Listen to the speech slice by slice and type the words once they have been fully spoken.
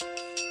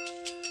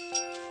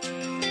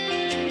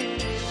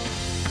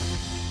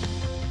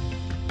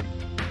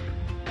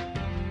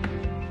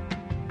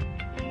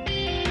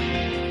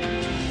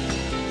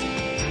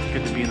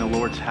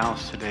Lord's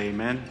house today,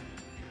 amen.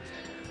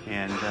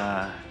 And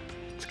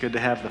it's good to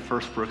have the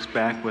First Brooks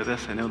back with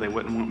us. I know they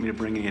wouldn't want me to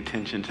bring any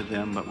attention to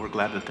them, but we're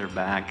glad that they're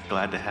back.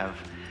 Glad to have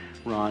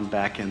Ron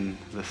back in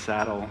the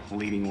saddle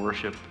leading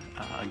worship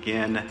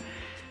again.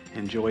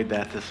 Enjoyed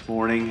that this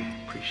morning.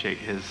 Appreciate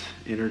his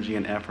energy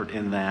and effort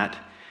in that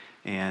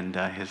and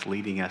his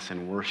leading us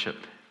in worship.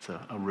 It's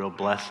a real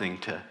blessing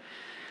to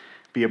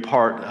be a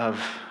part of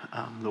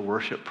the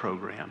worship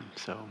program.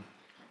 So,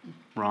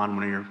 Ron,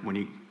 when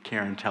you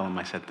Karen, tell him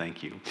I said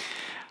thank you.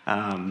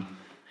 We're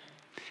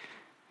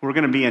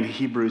going to be in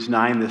Hebrews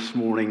 9 this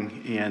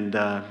morning, and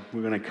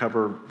we're going to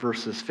cover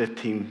verses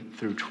 15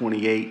 through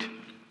 28.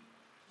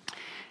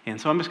 And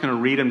so I'm just going to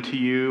read them to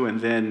you,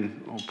 and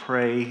then we'll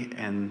pray,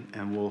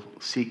 and we'll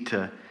seek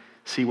to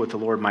see what the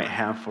Lord might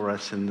have for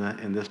us in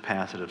this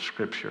passage of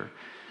Scripture.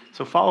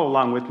 So follow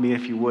along with me,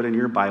 if you would, in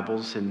your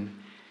Bibles, in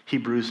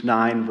Hebrews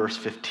 9, verse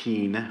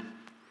 15.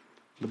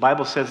 The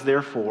Bible says,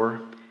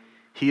 "Therefore,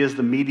 he is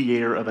the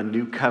mediator of a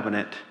new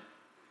covenant,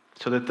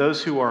 so that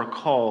those who are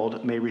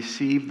called may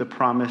receive the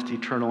promised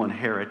eternal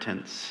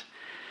inheritance.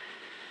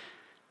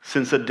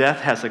 Since a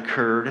death has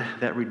occurred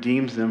that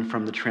redeems them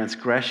from the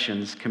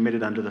transgressions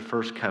committed under the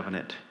first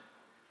covenant.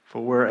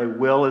 For where a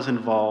will is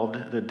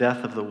involved, the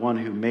death of the one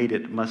who made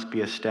it must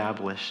be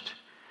established.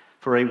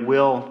 For a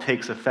will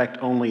takes effect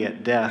only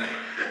at death,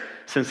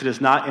 since it is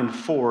not in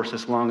force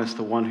as long as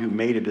the one who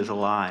made it is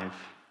alive.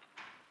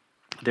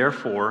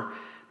 Therefore,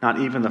 not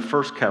even the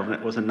first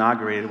covenant was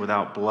inaugurated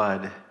without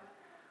blood.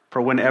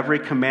 For when every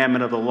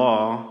commandment of the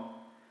law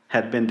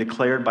had been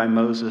declared by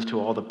Moses to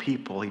all the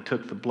people, he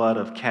took the blood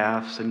of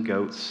calves and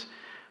goats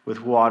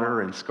with water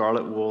and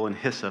scarlet wool and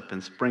hyssop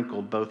and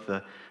sprinkled both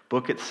the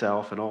book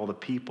itself and all the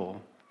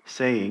people,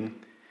 saying,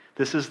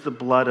 'This is the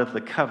blood of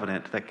the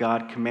covenant that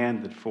God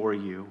commanded for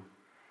you.'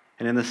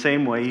 And in the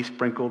same way he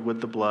sprinkled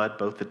with the blood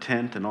both the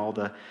tent and all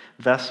the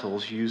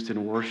vessels used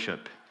in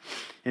worship.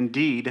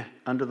 Indeed,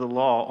 under the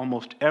law,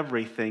 almost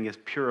everything is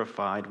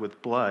purified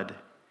with blood,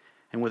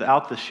 and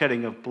without the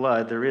shedding of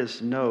blood, there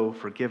is no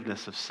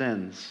forgiveness of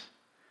sins.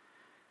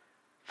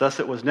 Thus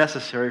it was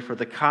necessary for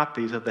the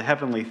copies of the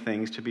heavenly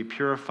things to be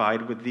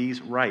purified with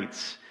these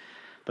rites,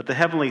 but the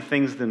heavenly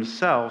things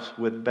themselves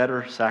with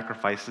better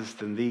sacrifices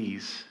than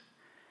these.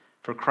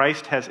 For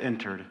Christ has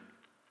entered,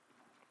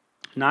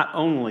 not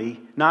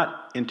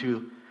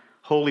into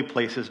holy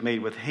places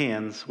made with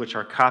hands, which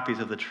are copies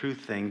of the true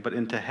thing, but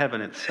into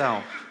heaven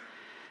itself,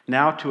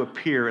 now to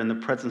appear in the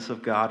presence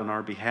of God on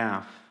our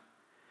behalf.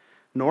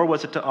 Nor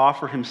was it to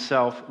offer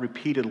himself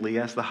repeatedly,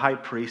 as the high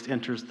priest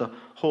enters the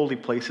holy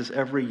places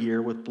every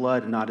year with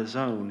blood not his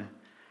own.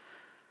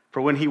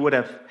 For then he would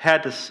have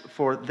had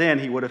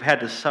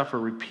to suffer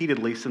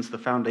repeatedly since the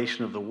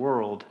foundation of the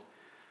world.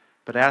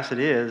 But as it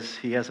is,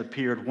 he has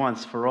appeared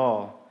once for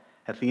all,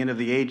 at the end of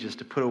the ages,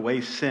 to put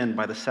away sin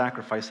by the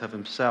sacrifice of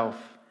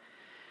himself.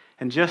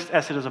 And just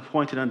as it is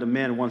appointed unto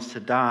men once to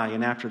die,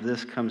 and after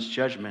this comes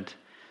judgment,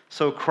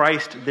 so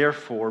Christ,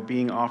 therefore,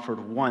 being offered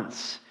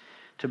once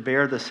to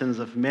bear the sins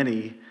of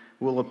many,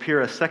 will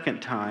appear a second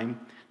time,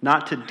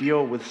 not to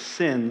deal with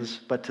sins,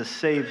 but to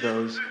save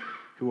those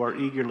who are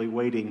eagerly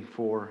waiting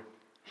for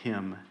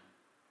him."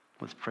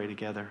 Let's pray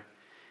together.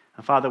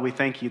 Father, we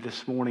thank you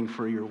this morning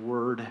for your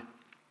word.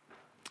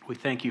 We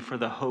thank you for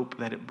the hope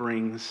that it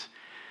brings.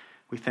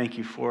 We thank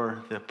you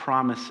for the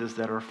promises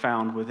that are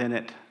found within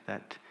it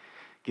that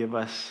give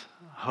us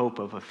hope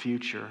of a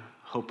future,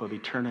 hope of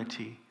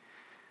eternity.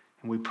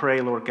 And we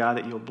pray, Lord God,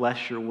 that you'll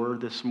bless your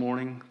word this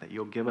morning, that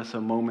you'll give us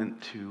a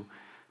moment to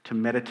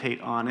meditate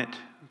on it,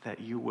 that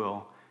you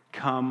will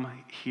come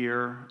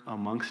here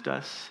amongst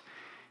us,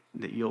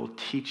 that you'll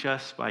teach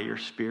us by your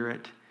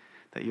Spirit,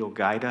 that you'll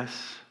guide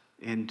us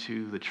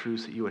into the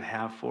truths that you would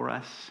have for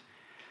us.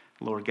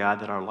 Lord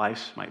God, that our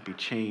lives might be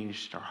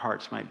changed, our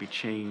hearts might be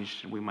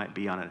changed, and we might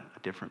be on a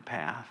different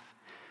path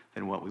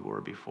than what we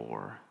were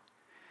before.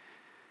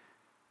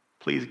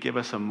 Please give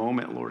us a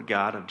moment, Lord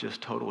God, of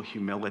just total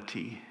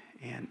humility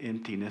and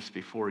emptiness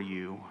before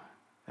you,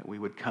 that we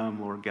would come,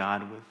 Lord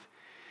God, with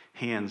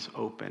hands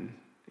open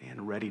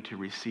and ready to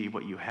receive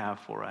what you have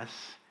for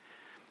us,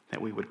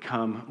 that we would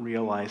come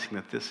realizing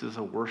that this is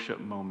a worship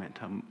moment,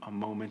 a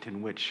moment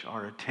in which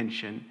our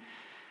attention,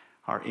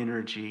 our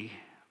energy,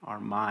 our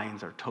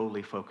minds are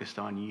totally focused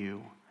on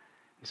you.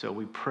 And so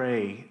we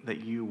pray that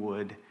you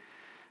would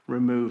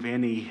remove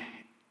any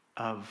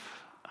of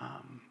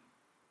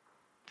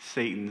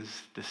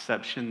Satan's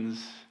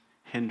deceptions,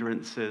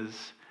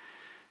 hindrances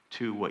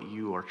to what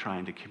you are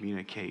trying to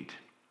communicate.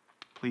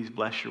 Please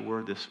bless your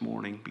word this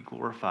morning. Be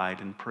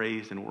glorified and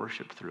praised and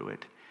worshiped through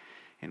it.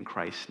 In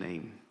Christ's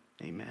name,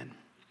 amen.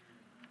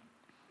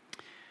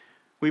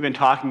 We've been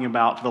talking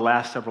about for the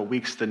last several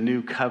weeks the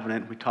new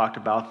covenant. We talked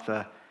about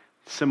the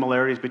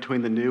similarities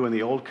between the new and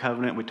the old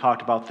covenant. We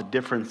talked about the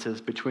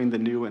differences between the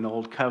new and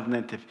old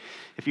covenant.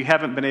 If you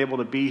haven't been able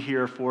to be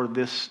here for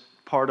this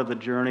part of the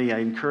journey, I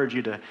encourage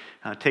you to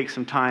take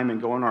some time and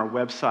go on our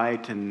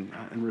website and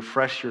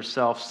refresh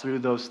yourselves through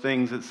those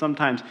things. It's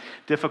sometimes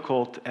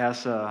difficult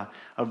as a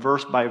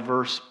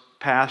verse-by-verse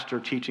pastor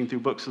teaching through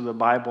books of the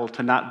Bible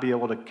to not be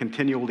able to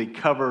continually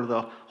cover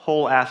the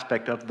whole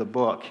aspect of the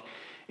book.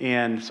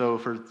 And so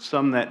for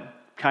some that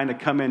kind of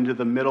come into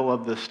the middle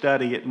of the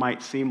study, it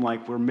might seem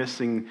like we're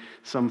missing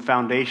some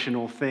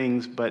foundational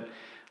things, but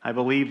I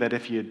believe that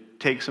if you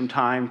take some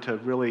time to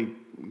really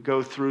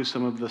go through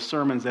some of the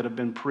sermons that have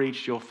been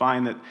preached, you'll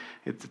find that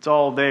it's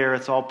all there,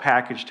 it's all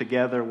packaged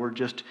together. We're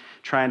just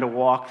trying to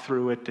walk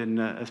through it in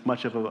as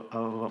much of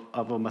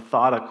a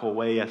methodical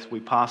way as we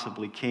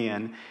possibly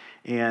can.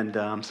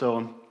 And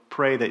so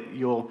pray that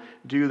you'll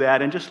do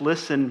that and just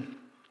listen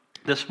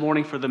this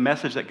morning for the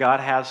message that God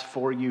has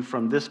for you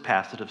from this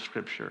passage of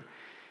Scripture.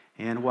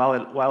 And while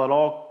it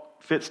all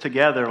fits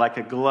together like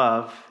a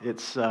glove,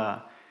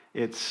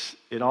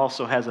 it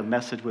also has a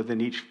message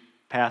within each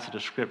passage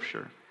of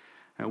Scripture.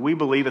 And we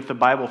believe that the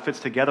Bible fits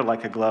together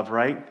like a glove,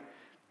 right?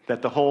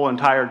 That the whole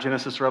entire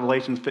Genesis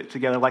Revelation fits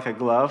together like a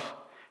glove.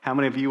 How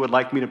many of you would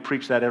like me to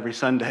preach that every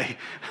Sunday?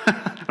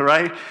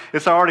 Right?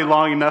 It's already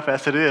long enough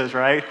as it is,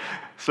 right?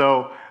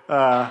 So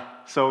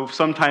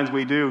sometimes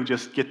we do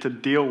just get to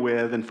deal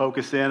with and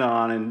focus in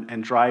on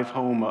and drive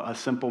home a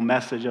simple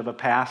message of a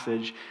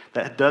passage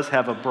that does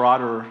have a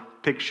broader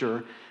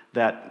picture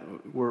that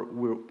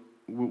we're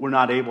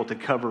not able to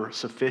cover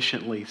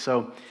sufficiently.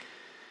 So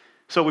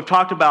we've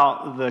talked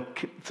about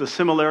the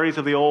similarities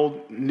of the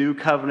Old, New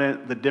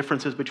Covenant, the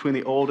differences between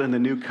the Old and the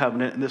New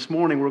Covenant. And this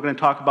morning we're going to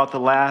talk about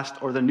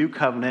the New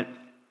Covenant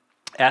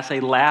as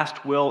a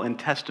last will and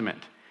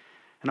testament.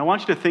 And I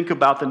want you to think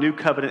about the New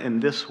Covenant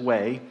in this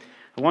way.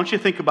 I want you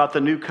to think about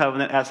the New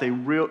Covenant as a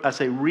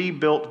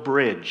rebuilt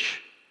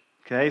bridge.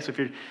 Okay, so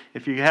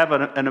if you have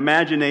an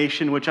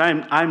imagination, which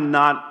I'm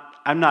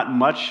not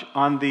much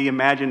on the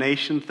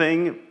imagination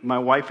thing. My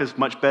wife is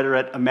much better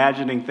at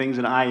imagining things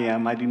than I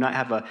am. I do not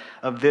have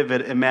a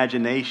vivid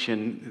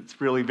imagination. It's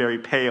really very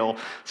pale.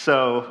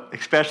 So,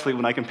 especially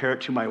when I compare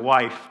it to my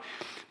wife.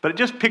 But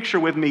just picture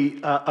with me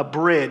a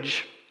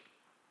bridge,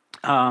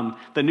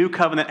 the New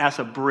Covenant as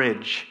a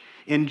bridge.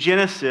 In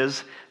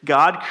Genesis,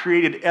 God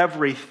created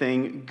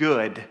everything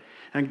good.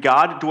 And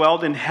God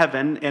dwelled in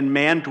heaven and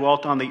man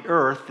dwelt on the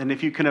earth. And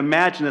if you can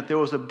imagine that there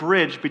was a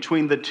bridge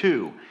between the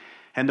two.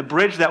 And the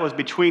bridge that was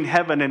between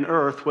heaven and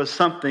earth was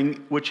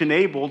something which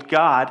enabled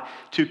God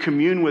to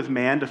commune with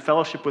man, to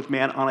fellowship with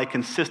man on a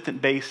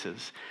consistent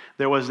basis.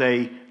 There was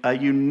a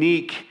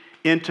unique,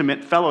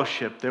 intimate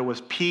fellowship. There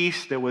was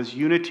peace, there was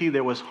unity,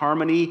 there was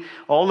harmony.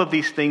 All of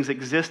these things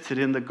existed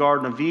in the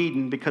Garden of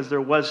Eden because there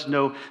was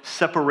no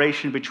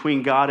separation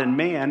between God and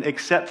man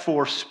except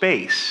for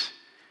space.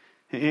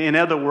 In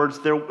other words,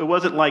 it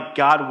wasn't like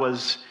God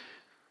was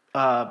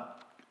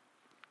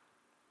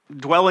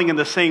dwelling in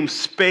the same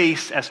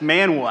space as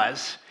man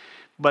was,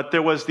 but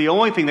there was the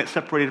only thing that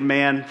separated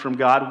man from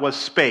God was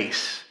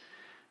space.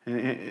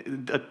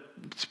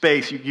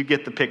 Space, you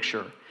get the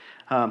picture.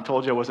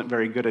 Told you I wasn't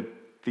very good at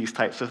these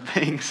types of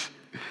things.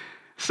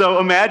 So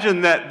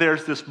imagine that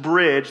there's this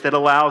bridge that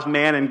allows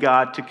man and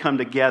God to come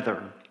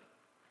together.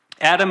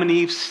 Adam and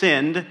Eve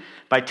sinned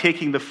by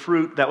taking the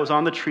fruit that was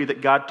on the tree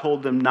that God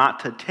told them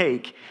not to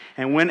take.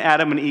 And when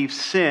Adam and Eve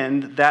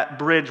sinned, that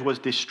bridge was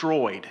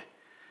destroyed.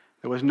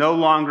 There was no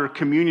longer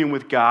communion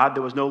with God.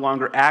 There was no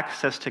longer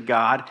access to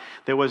God.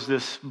 There was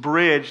this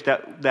bridge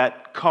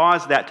that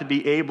caused that to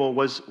be able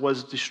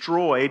was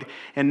destroyed.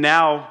 And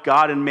now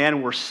God and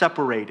man were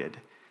separated.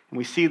 And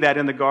we see that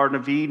in the Garden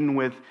of Eden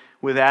with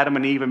Adam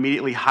and Eve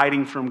immediately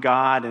hiding from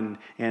God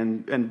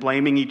and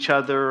blaming each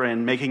other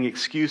and making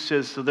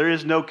excuses. So there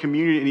is no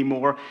communion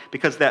anymore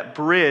because that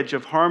bridge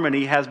of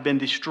harmony has been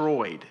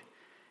destroyed.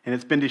 And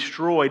it's been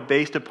destroyed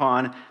based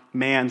upon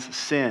man's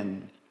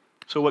sin.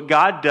 So what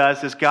God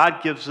does is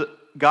God gives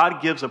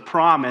a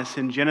promise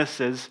in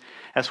Genesis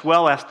as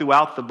well as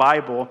throughout the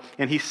Bible.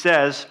 And he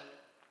says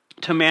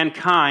to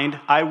mankind,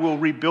 I will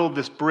rebuild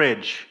this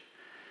bridge.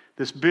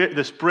 This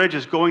bridge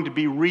is going to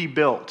be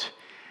rebuilt.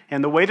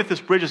 And the way that this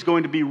bridge is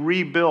going to be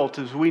rebuilt,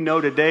 as we know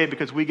today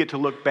because we get to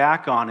look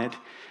back on it,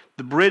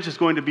 the bridge is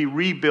going to be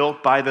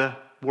rebuilt by the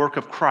work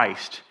of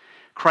Christ.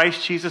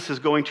 Christ Jesus is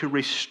going to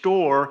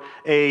restore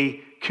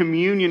a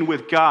communion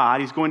with God.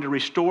 He's going to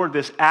restore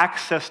this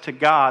access to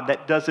God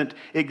that doesn't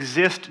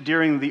exist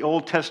during the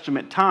Old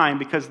Testament time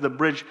because the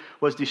bridge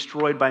was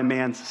destroyed by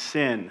man's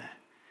sin.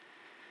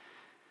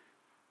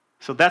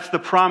 So that's the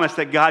promise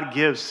that God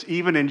gives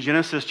even in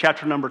Genesis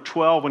chapter number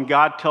 12 when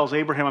God tells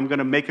Abraham, I'm going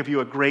to make of you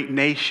a great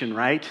nation,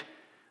 right?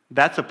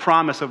 That's a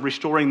promise of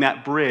restoring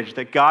that bridge,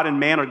 that God and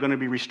man are going to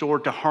be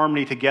restored to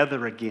harmony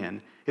together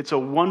again. It's a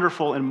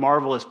wonderful and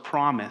marvelous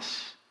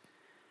promise.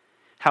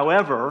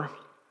 However,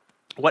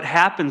 what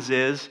happens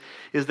is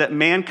that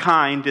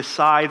mankind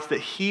decides that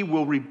he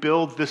will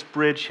rebuild this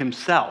bridge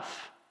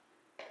himself.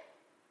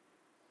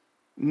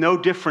 No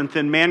different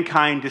than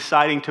mankind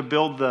deciding to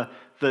build the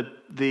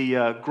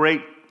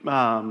great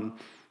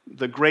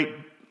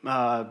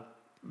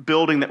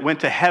building that went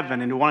to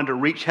heaven and who wanted to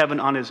reach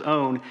heaven on his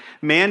own.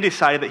 Man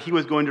decided that he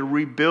was going to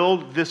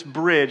rebuild this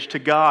bridge to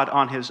God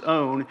on his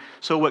own.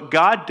 So what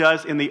God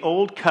does in the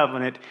Old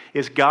Covenant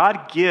is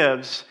God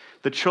gives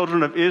the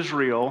children of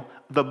Israel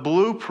the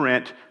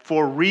blueprint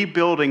for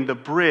rebuilding the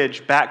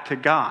bridge back to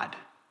God.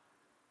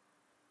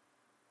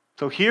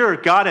 So here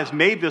God has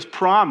made this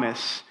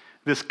promise,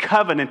 this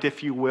covenant,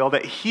 if you will,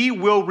 that he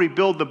will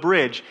rebuild the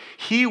bridge.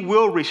 He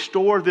will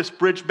restore this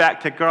bridge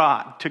back to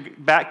God,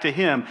 back to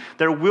him.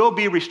 There will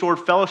be restored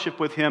fellowship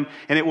with him,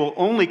 and it will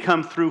only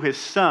come through his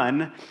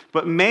Son.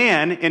 But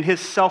man in his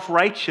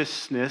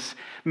self-righteousness,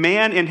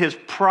 man in his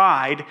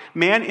pride,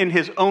 man in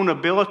his own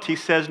ability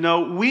says,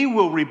 no, we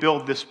will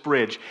rebuild this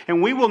bridge.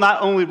 And we will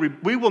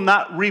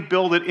not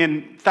rebuild it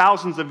in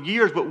thousands of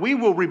years, but we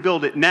will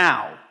rebuild it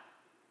now.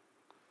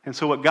 And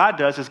so what God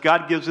does is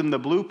God gives them the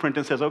blueprint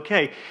and says,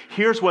 okay,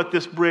 here's what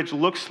this bridge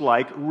looks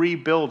like,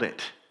 rebuild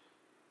it.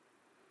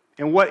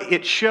 And what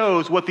it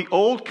shows, what the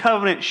old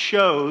covenant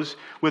shows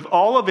with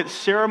all of its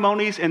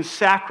ceremonies and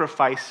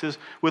sacrifices,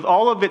 with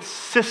all of its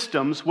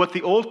systems, what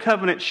the old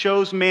covenant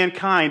shows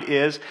mankind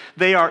is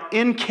they are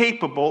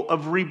incapable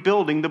of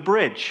rebuilding the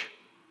bridge.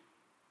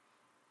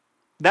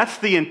 That's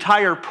the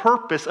entire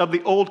purpose of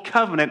the old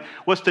covenant,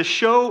 was to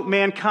show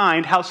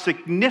mankind how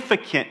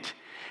significant,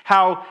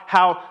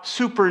 how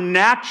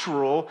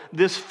supernatural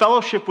this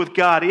fellowship with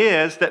God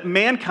is, that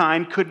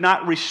mankind could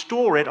not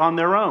restore it on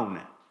their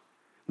own.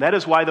 That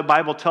is why the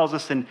Bible tells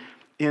us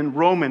in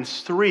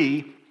Romans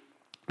 3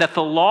 that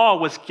the law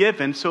was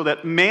given so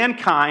that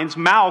mankind's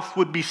mouth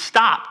would be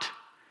stopped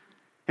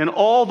and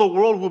all the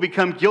world will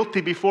become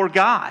guilty before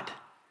God.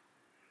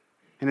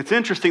 And it's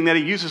interesting that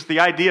he uses the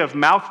idea of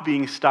mouth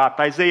being stopped.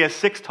 Isaiah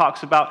 6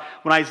 talks about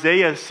when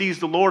Isaiah sees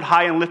the Lord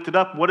high and lifted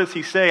up, what does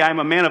he say? I am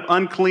a man of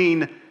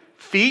unclean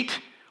feet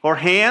or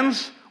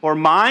hands or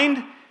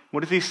mind.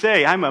 What does he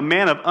say? I'm a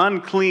man of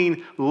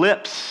unclean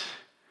lips.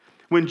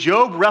 When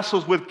Job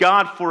wrestles with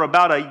God for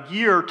about a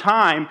year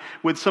time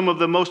with some of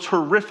the most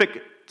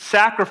horrific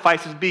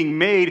sacrifices being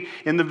made,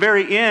 in the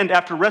very end,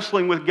 after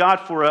wrestling with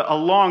God for a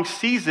long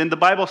season, the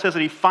Bible says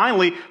that he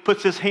finally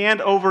puts his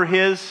hand over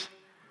his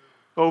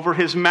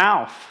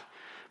mouth.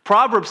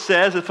 Proverbs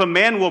says if a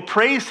man will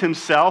praise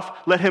himself,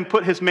 let him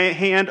put his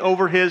hand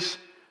over his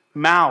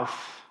mouth.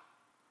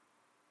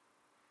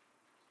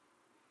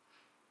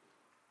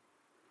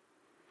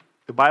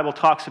 The Bible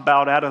talks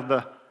about out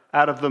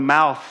of the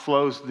mouth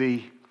flows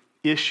the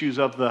issues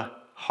of the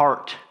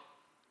heart.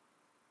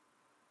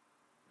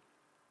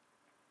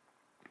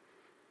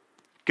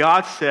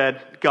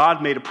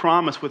 God made a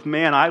promise with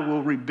man, I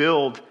will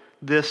rebuild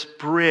this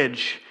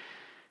bridge,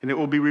 and it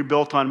will be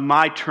rebuilt on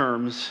my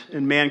terms.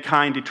 And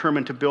mankind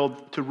determined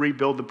to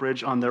rebuild the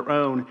bridge on their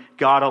own.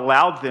 God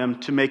allowed them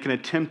to make an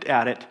attempt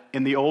at it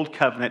in the old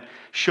covenant,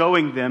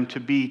 showing them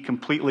to be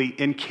completely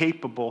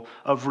incapable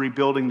of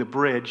rebuilding the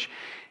bridge.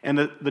 And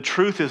the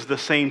truth is the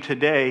same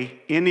today.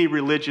 Any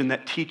religion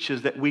that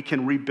teaches that we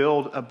can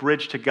rebuild a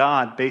bridge to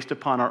God based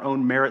upon our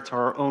own merits or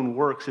our own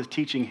works is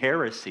teaching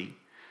heresy.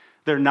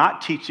 They're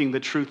not teaching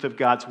the truth of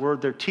God's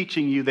word. They're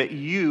teaching you that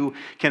you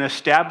can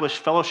establish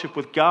fellowship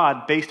with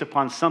God based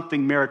upon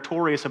something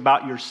meritorious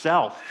about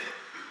yourself.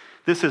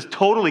 This is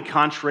totally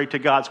contrary to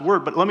God's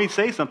word. But let me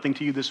say something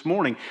to you this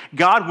morning.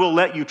 God will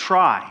let you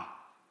try.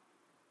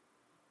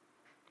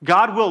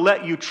 God will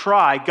let you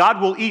try. God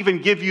will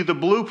even give you the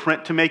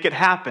blueprint to make it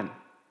happen.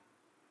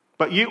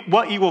 But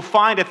what you will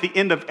find at the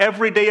end of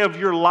every day of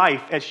your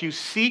life as you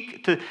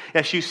seek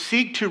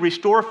to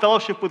restore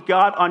fellowship with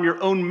God on your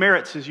own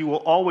merits is you will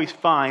always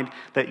find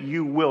that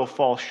you will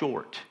fall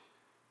short.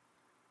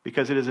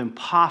 Because it is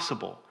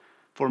impossible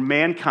for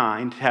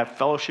mankind to have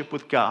fellowship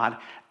with God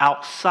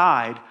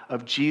outside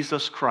of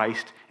Jesus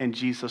Christ and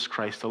Jesus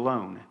Christ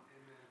alone.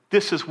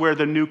 This is where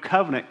the new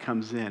covenant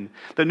comes in.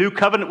 The new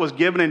covenant was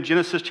given in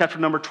Genesis chapter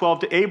number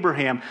 12 to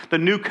Abraham. The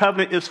new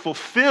covenant is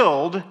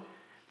fulfilled.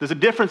 There's a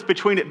difference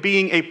between it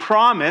being a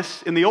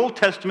promise. In the Old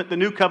Testament, the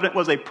new covenant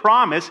was a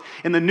promise.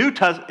 In the New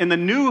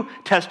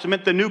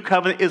Testament, the new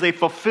covenant is a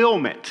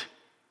fulfillment.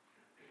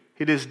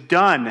 It is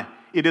done.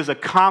 It is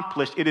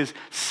accomplished. It is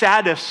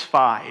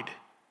satisfied.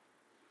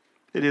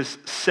 It is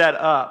set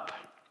up.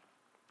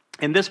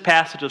 In this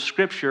passage of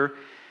Scripture,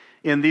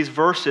 in these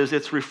verses,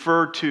 it's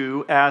referred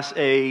to as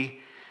a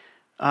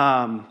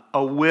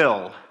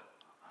will.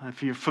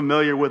 If you're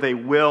familiar with a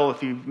will,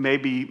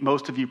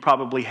 most of you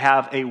probably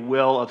have a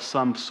will of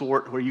some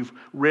sort where you've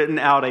written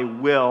out a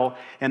will,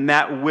 and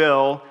that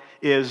will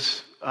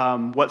is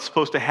what's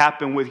supposed to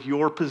happen with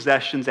your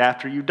possessions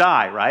after you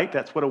die, right?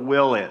 That's what a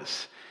will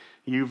is.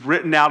 You've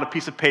written out a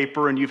piece of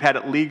paper and you've had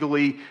it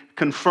legally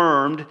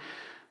confirmed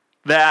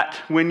that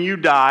when you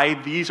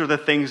die, these are the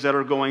things that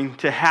are going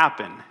to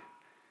happen.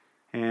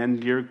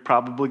 And you're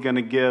probably going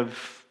to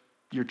give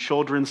your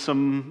children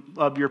some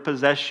of your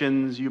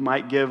possessions. You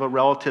might give a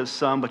relative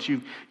some, but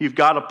you've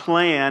got a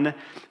plan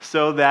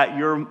so that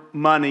your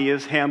money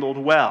is handled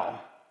well.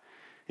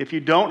 If you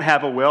don't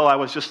have a will, I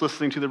was just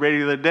listening to the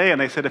radio the other day, and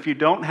they said if you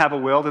don't have a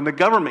will, then the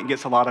government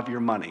gets a lot of your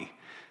money.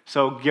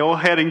 So go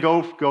ahead and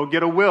go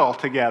get a will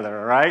together,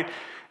 all right?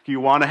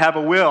 You want to have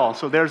a will.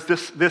 So there's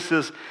this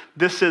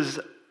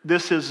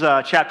is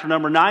chapter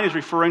number 9 is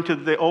referring to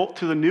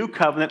the new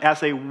covenant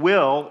as a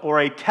will or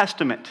a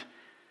testament.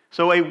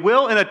 So a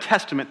will and a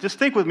testament, just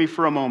think with me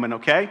for a moment,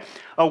 okay?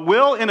 A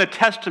will and a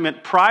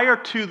testament prior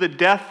to the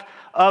death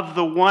of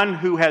the one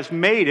who has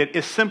made it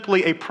is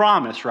simply a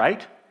promise,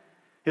 right?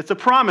 It's a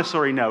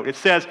promissory note. It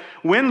says,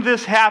 when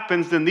this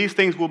happens, then these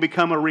things will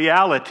become a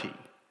reality.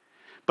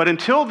 But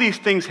until these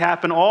things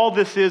happen, all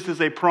this is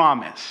a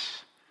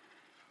promise.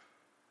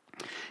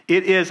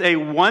 It is a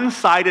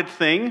one-sided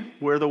thing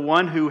where the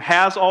one who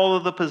has all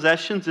of the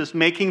possessions is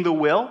making the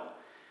will.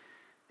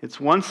 It's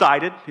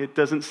one-sided. It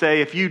doesn't say,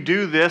 if you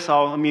do this,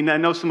 I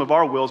know some of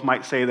our wills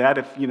might say that.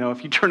 If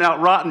you turn out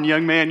rotten,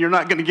 young man, you're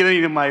not going to get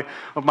any of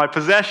my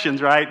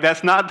possessions, right?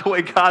 That's not the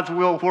way God's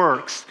will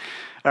works.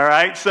 All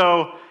right?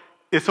 So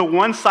it's a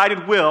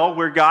one-sided will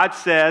where God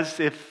says,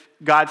 if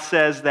God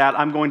says that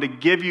I'm going to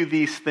give you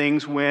these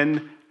things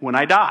when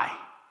I die.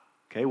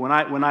 Okay? When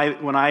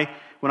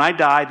I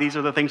die, these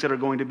are the things that are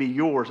going to be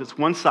yours. It's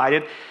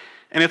one-sided,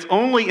 and it's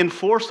only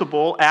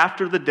enforceable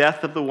after the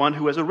death of the one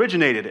who has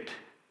originated it.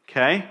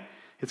 Okay?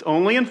 It's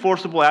only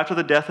enforceable after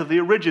the death of the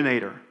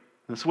originator.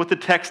 That's what the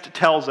text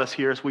tells us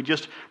here, as we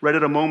just read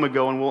it a moment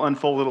ago, and we'll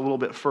unfold it a little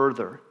bit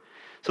further.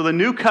 So the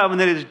new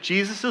covenant is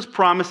Jesus'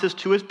 promises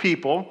to his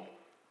people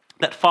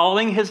that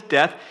following his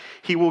death,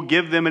 he will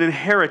give them an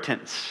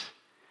inheritance.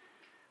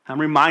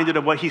 I'm reminded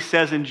of what he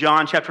says in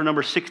John chapter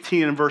number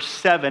 16 and verse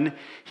 7.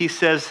 He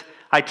says,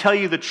 I tell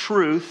you the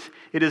truth,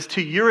 it is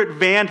to your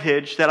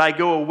advantage that I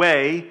go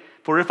away,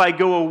 for if I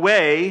go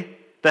away,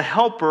 the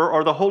Helper,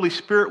 or the Holy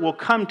Spirit, will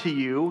come to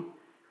you,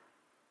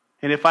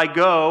 and if I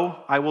go,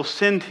 I will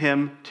send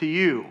him to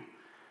you.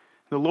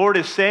 The Lord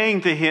is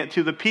saying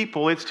to the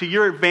people, it's to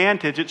your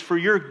advantage, it's for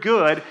your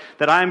good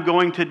that I'm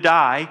going to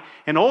die,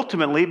 and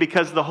ultimately,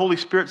 because the Holy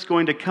Spirit's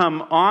going to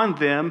come on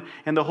them,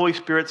 and the Holy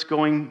Spirit's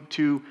going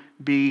to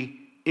be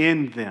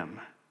in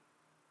them.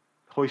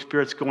 The Holy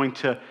Spirit's going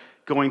to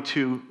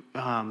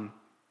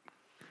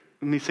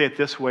let me say it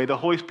this way, the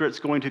Holy Spirit's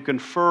going to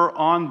confer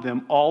on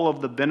them all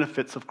of the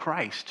benefits of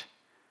Christ.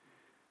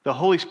 The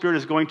Holy Spirit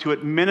is going to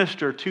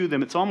administer to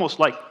them. It's almost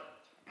like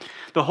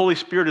the Holy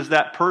Spirit is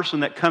that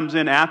person that comes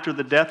in after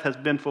the death has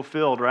been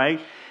fulfilled,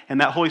 right?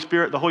 And the Holy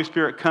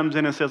Spirit comes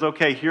in and says,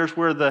 okay, here's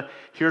where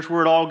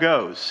it all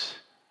goes,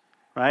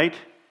 right?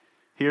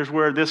 Here's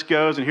where this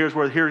goes, and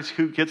here's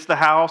who gets the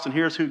house, and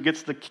here's who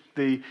gets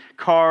the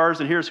cars,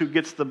 and here's who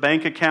gets the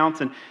bank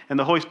accounts, and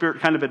the Holy Spirit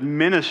kind of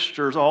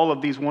administers all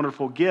of these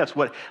wonderful gifts.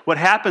 What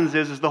happens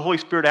is the Holy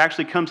Spirit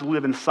actually comes to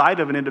live inside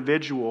of an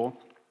individual,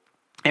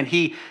 and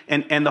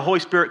the Holy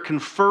Spirit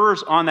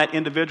confers on that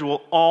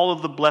individual all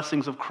of the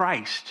blessings of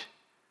Christ.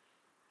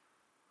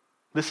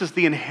 This is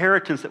the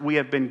inheritance that we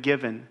have been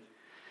given.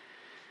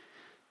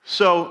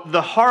 So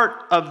the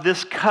heart of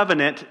this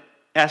covenant,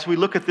 as we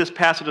look at this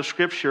passage of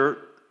Scripture,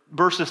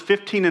 verses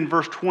 15 and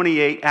verse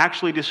 28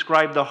 actually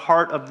describe the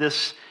heart of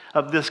this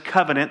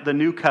covenant, the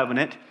new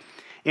covenant.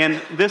 And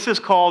this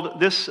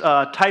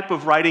type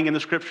of writing in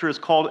the Scripture is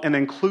called an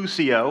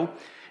inclusio.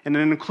 And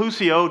an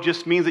inclusio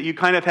just means that you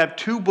kind of have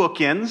two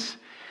bookends,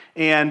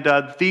 and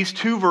these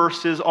two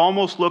verses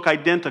almost look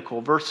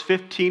identical. Verse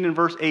 15 and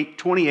verse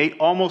 28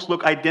 almost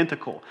look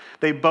identical.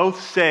 They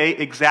both say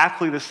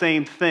exactly the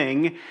same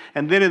thing,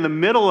 and then in the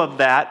middle of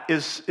that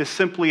is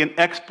simply an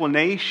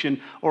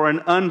explanation or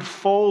an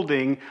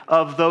unfolding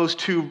of those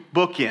two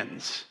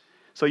bookends.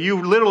 So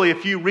you literally,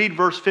 if you read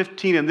verse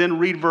 15 and then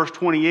read verse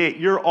 28,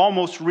 you're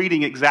almost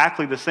reading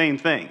exactly the same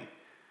thing.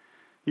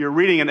 You're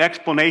reading an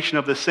explanation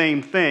of the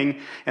same thing,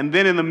 and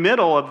then in the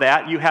middle of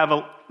that, you have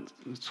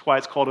that's why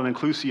it's called an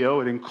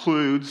inclusio. It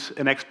includes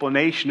an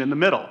explanation in the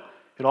middle.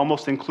 It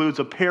almost includes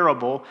a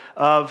parable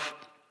of,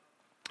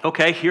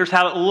 okay, here's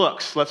how it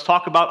looks. Let's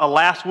talk about a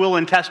last will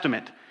and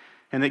testament.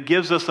 And it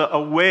gives us a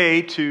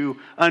way to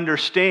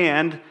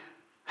understand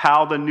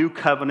how the new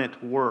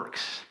covenant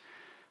works.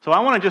 So I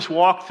want to just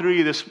walk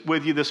through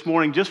with you this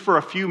morning just for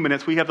a few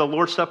minutes. We have the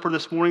Lord's Supper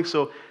this morning,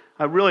 so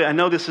I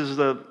know this is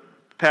the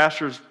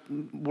pastor's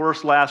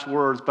worst last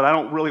words, but I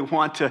don't really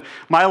want to.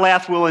 My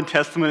last will and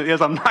testament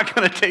is I'm not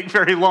going to take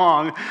very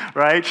long,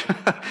 right?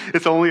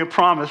 It's only a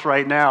promise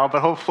right now, but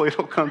hopefully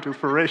it'll come to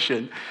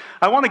fruition.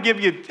 I want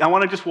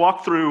to just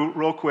walk through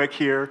real quick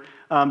here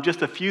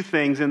just a few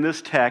things in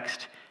this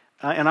text,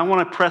 and I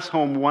want to press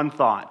home one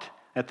thought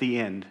at the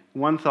end.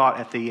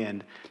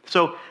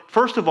 So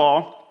first of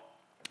all,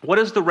 what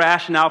is the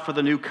rationale for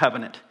the new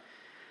covenant?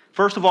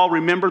 First of all,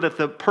 remember that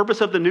the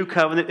purpose of the new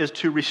covenant is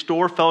to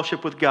restore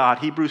fellowship with God.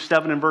 Hebrews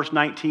 7 and verse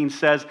 19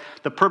 says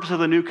the purpose of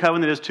the new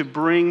covenant is to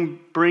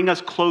bring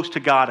us close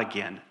to God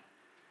again,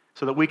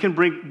 so that we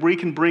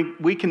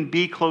can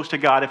be close to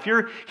God. If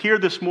you're here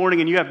this morning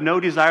and you have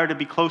no desire to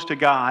be close to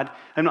God,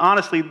 and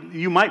honestly,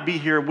 you might be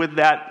here with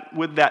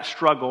that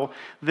struggle,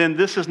 then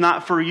this is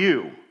not for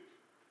you.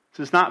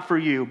 This is not for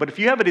you. But if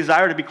you have a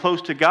desire to be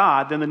close to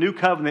God, then the new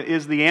covenant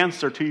is the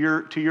answer to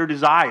your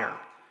desire.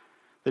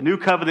 The new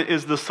covenant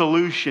is the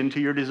solution to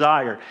your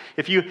desire.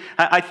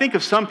 I think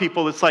of some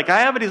people, it's like, I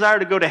have a desire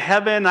to go to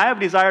heaven, I have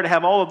a desire to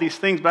have all of these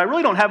things, but I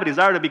really don't have a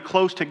desire to be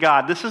close to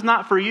God. This is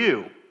not for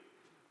you.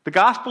 The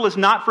gospel is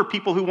not for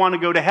people who want to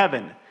go to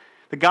heaven.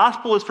 The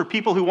gospel is for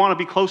people who want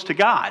to be close to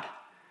God.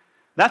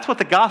 That's what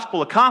the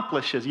gospel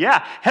accomplishes.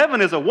 Yeah,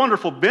 heaven is a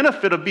wonderful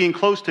benefit of being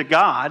close to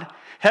God.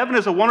 Heaven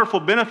is a wonderful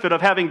benefit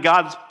of having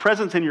God's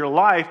presence in your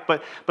life,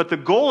 but the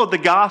goal of the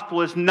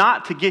gospel is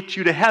not to get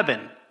you to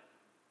heaven.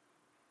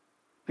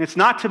 It's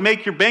not to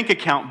make your bank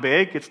account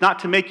big. It's not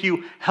to make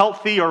you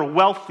healthy or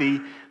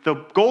wealthy. The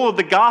goal of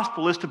the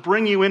gospel is to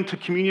bring you into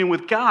communion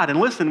with God. And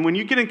listen, when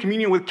you get in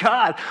communion with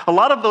God, a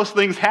lot of those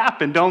things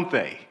happen, don't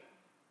they?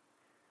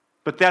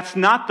 But that's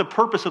not the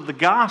purpose of the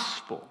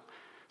gospel.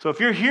 So if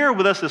you're here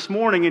with us this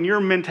morning and your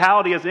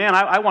mentality is, man,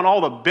 I want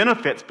all the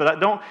benefits, but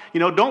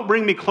don't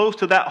bring me close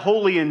to that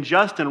holy and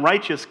just and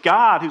righteous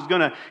God who's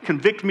going to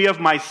convict me of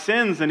my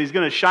sins and he's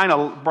going to shine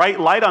a bright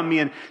light on me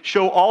and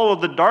show all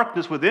of the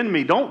darkness within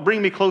me. Don't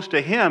bring me close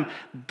to him.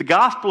 The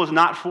gospel is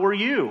not for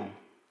you.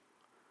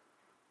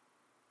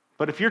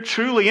 But if you're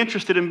truly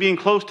interested in being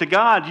close to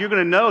God, you're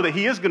going to know that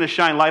he is going to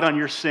shine light on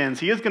your sins.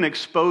 He is going to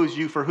expose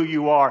you for who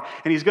you are.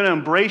 And he's going to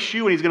embrace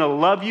you and he's going to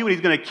love you and he's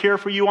going to care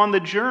for you on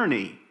the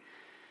journey.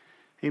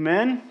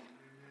 Amen?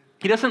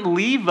 He doesn't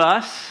leave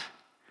us.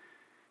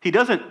 He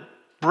doesn't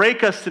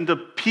break us into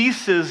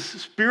pieces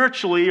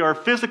spiritually or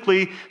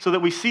physically so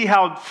that we see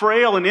how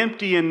frail and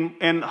empty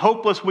and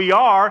hopeless we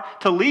are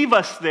to leave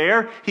us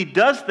there. He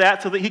does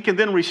that so that he can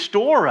then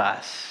restore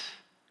us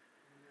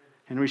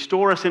and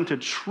restore us into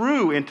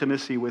true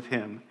intimacy with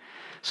him.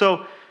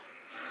 So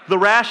the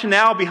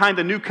rationale behind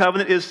the new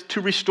covenant is to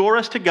restore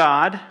us to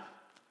God.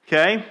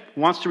 Okay,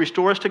 wants to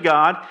restore us to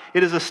God.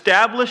 It is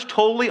established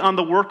totally on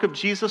the work of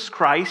Jesus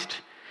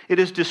Christ. It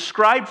is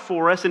described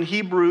for us in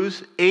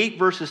Hebrews 8,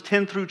 verses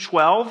 10 through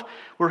 12,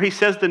 where he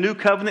says the new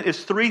covenant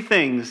is three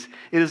things.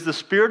 It is the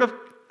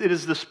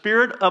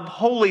spirit of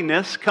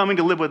holiness coming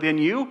to live within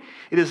you.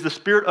 It is the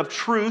spirit of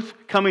truth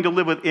coming to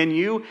live within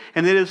you.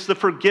 And it is the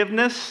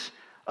forgiveness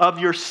of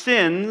your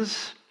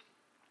sins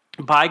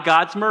by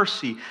God's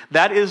mercy.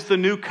 That is the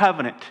new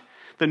covenant.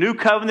 The new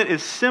covenant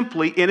is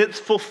simply in its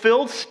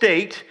fulfilled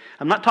state.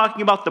 I'm not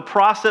talking about the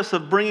process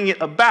of bringing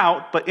it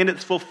about, but in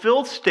its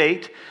fulfilled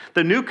state,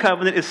 the new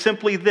covenant is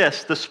simply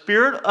this. The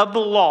spirit of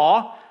the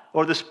law,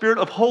 or the spirit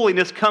of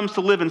holiness, comes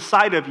to live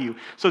inside of you.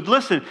 So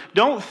listen,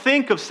 don't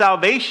think of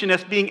salvation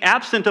as being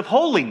absent of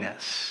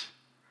holiness.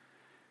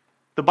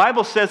 The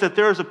Bible says that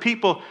there is a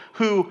people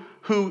who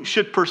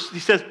should, he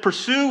says,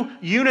 pursue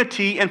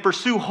unity and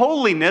pursue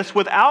holiness,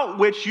 without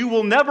which you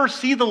will never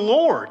see the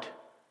Lord.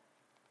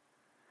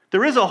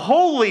 There is a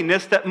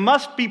holiness that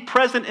must be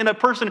present in a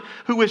person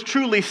who is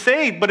truly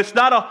saved, but it's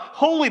not a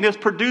holiness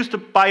produced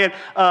by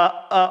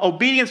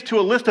obedience to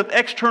a list of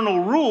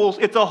external rules.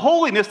 It's a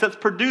holiness that's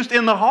produced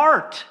in the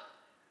heart.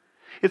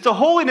 It's a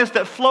holiness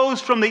that flows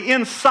from the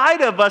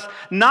inside of us,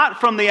 not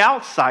from the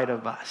outside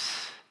of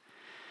us.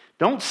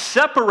 Don't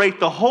separate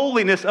the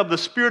holiness of the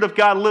Spirit of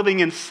God living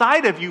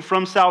inside of you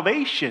from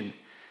salvation,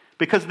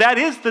 because that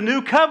is the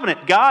new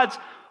covenant. God's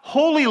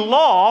holy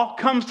law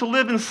comes to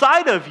live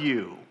inside of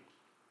you.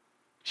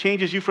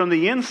 Changes you from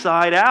the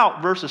inside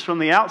out versus from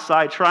the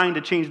outside trying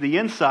to change the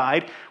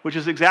inside, which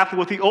is exactly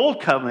what the old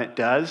covenant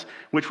does,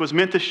 which was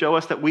meant to show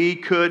us that we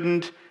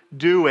couldn't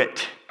do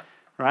it,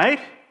 right?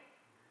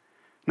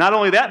 Not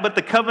only that, but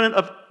the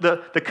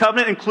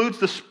covenant includes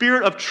the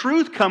spirit of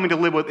truth coming to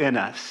live within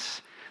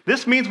us.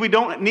 This means we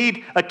don't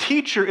need a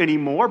teacher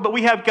anymore, but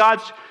we have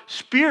God's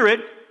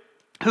Spirit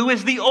who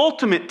is the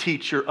ultimate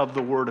teacher of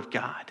the Word of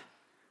God.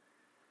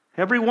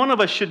 Every one of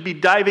us should be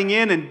diving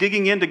in and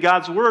digging into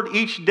God's Word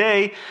each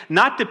day,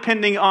 not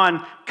depending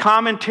on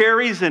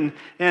commentaries and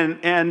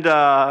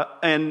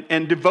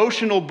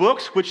devotional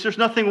books, which there's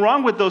nothing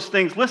wrong with those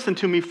things. Listen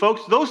to me,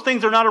 folks. Those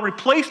things are not a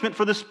replacement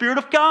for the Spirit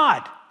of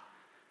God.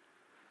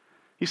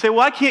 You say,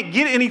 well, I can't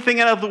get anything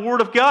out of the Word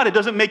of God. It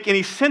doesn't make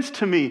any sense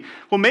to me.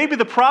 Well, maybe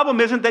the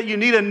problem isn't that you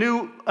need a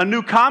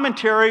new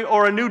commentary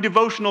or a new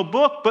devotional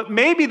book, but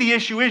maybe the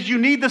issue is you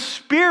need the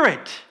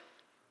Spirit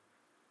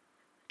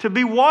to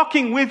be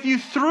walking with you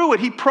through it.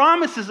 He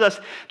promises us,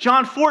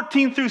 John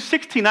 14 through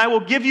 16, I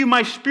will give you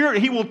my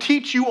Spirit. He will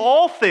teach you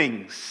all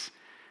things,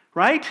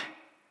 right?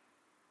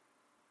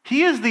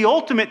 He is the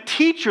ultimate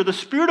teacher. The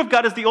Spirit of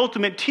God is the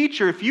ultimate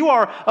teacher. If you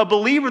are a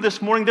believer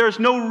this morning, there is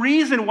no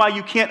reason why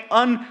you can't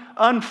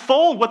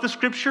unfold what the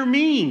Scripture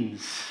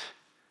means.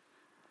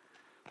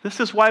 This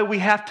is why we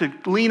have to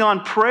lean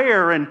on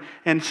prayer and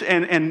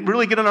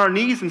really get on our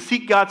knees and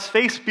seek God's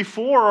face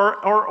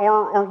before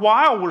or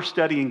while we're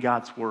studying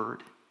God's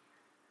Word.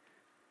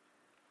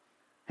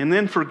 And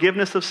then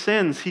forgiveness of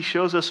sins. He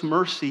shows us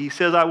mercy. He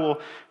says, I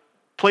will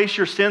place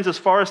your sins as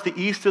far as the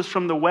east is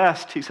from the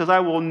west. He says,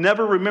 I will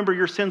never remember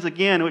your sins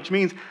again, which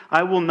means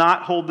I will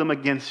not hold them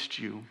against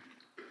you.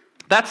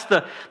 That's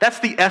the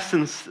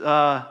essence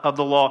of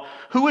the law.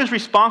 Who is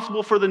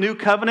responsible for the new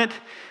covenant?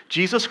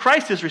 Jesus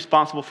Christ is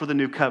responsible for the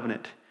new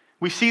covenant.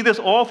 We see this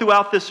all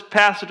throughout this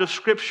passage of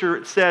Scripture.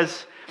 It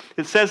says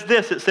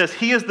this. It says,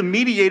 He is the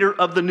mediator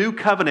of the new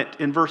covenant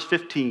in verse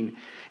 15.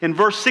 In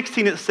verse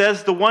 16, it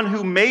says, the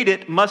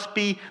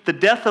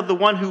death of the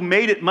one who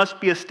made it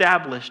must be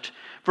established.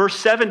 Verse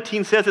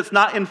 17 says it's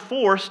not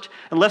enforced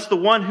unless the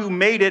one who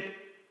made it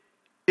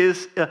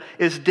is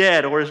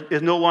dead or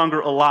is no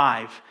longer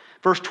alive.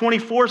 Verse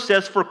 24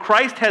 says, for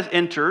Christ has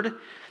entered.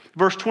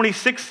 Verse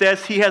 26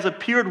 says, he has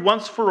appeared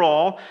once for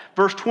all.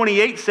 Verse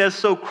 28 says,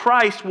 so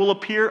Christ will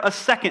appear a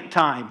second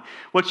time.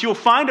 What you'll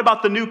find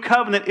about the new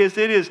covenant is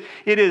it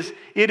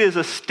is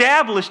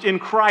established in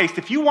Christ.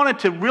 If you wanted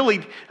to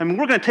really, we're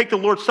going to take the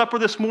Lord's Supper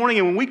this morning,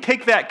 and when we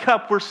take that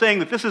cup, we're saying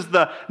that this is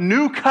the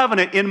new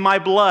covenant in my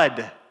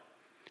blood.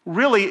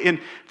 Really,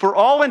 for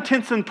all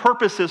intents and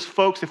purposes,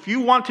 folks, if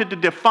you wanted to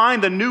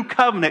define the new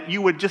covenant,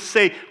 you would just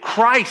say,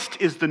 Christ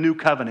is the new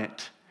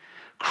covenant.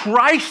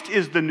 Christ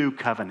is the new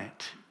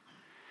covenant.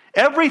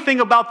 Everything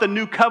about the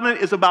new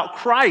covenant is about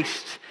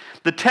Christ.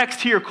 The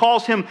text here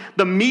calls him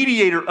the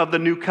mediator of the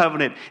new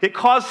covenant. It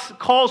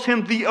calls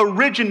him the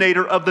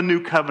originator of the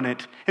new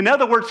covenant. In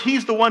other words,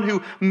 he's the one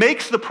who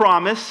makes the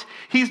promise,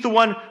 he's the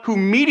one who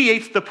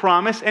mediates the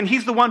promise, and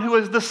he's the one who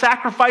is the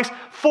sacrifice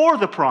for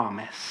the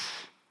promise.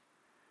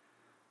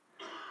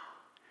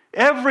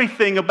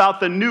 Everything about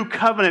the new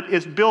covenant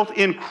is built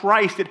in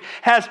Christ. It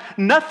has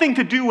nothing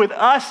to do with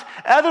us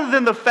other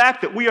than the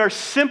fact that we are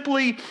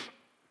simply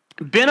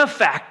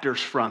benefactors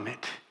from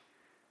it.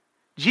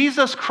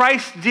 Jesus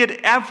Christ did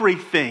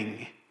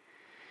everything.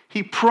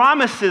 He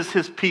promises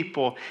his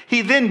people.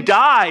 He then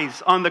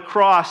dies on the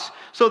cross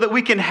so that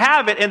we can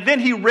have it, and then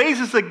he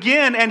raises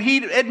again and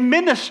he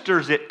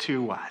administers it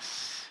to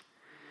us.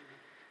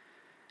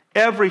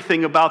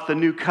 Everything about the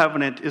new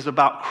covenant is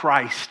about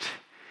Christ.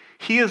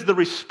 He is the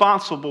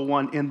responsible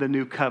one in the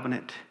new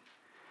covenant.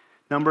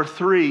 Number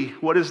 3,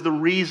 what is the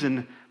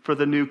reason for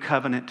the new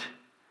covenant?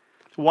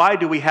 Why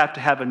do we have to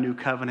have a new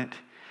covenant?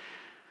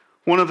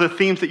 One of the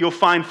themes that you'll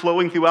find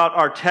flowing throughout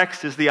our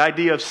text is the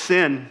idea of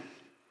sin.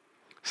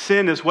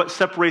 Sin is what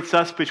separates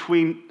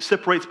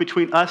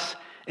between us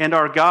and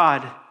our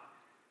God.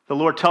 The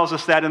Lord tells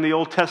us that in the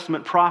Old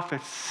Testament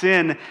prophets.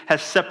 Sin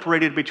has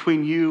separated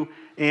between you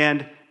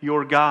and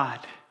your God.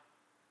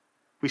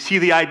 We see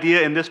the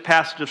idea in this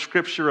passage of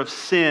Scripture of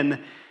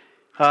sin,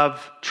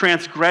 of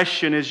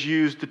transgression is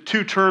used. The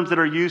two terms that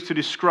are used to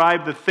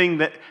describe the thing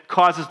that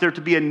causes there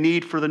to be a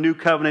need for the new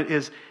covenant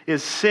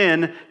is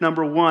sin,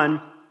 number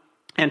 1,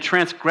 and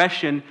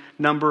transgression,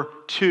 number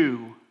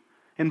 2.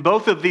 And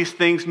both of these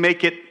things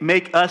make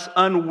us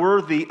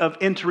unworthy of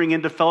entering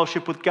into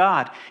fellowship with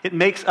God. It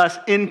makes us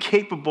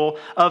incapable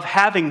of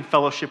having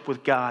fellowship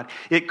with God.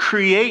 It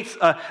creates,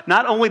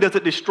 not only does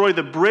it destroy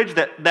the bridge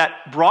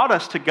that brought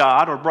us to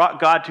God or brought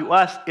God to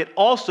us, it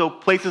also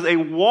places a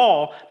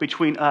wall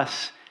between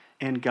us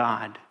and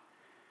God.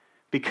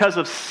 Because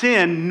of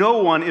sin,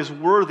 no one is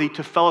worthy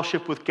to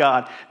fellowship with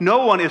God.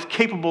 No one is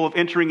capable of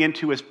entering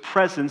into his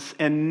presence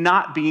and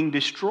not being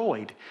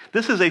destroyed.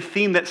 This is a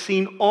theme that's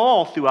seen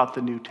all throughout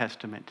the New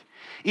Testament.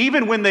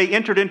 Even when they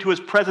entered into his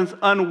presence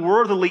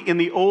unworthily in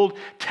the Old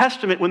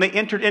Testament, when they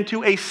entered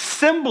into a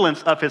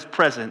semblance of his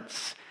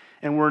presence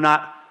and were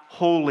not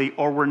holy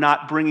or were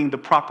not bringing the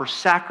proper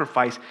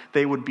sacrifice,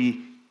 they would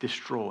be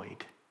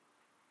destroyed.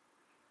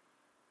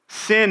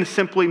 Sin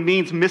simply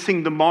means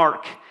missing the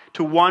mark,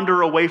 to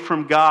wander away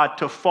from God,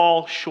 to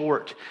fall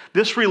short.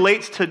 This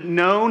relates to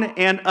known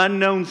and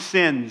unknown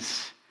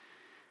sins.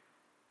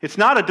 It's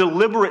not a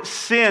deliberate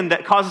sin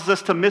that causes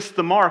us to miss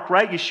the mark,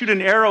 right? You shoot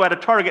an arrow at a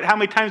target. How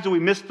many times do we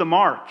miss the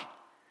mark?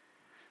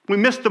 We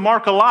miss the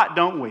mark a lot,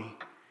 don't we?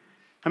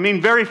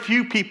 Very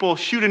few people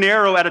shoot an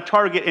arrow at a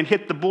target and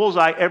hit the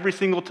bullseye every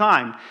single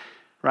time,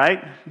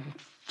 right?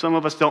 Some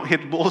of us don't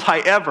hit the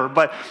bullseye ever,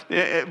 but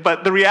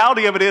the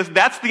reality of it is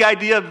that's the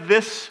idea of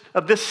this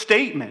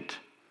statement.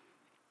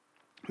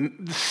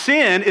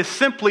 Sin is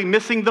simply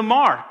missing the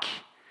mark.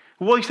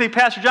 Well, you say,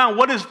 Pastor John,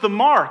 what is the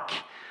mark?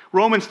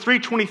 Romans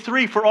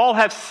 3:23, for all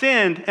have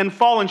sinned and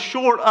fallen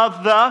short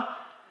of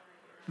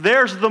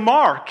there's the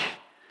mark.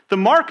 The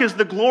mark is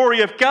the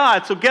glory of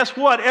God. So guess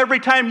what? Every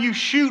time you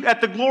shoot at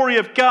the glory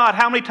of God,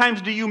 how many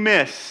times do you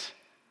miss?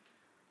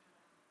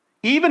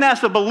 Even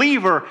as a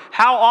believer,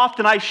 how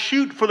often I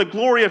shoot for the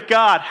glory of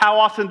God, how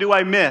often do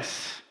I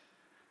miss?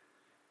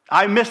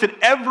 I miss it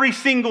every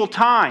single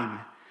time.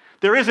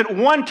 There isn't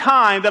one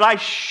time that I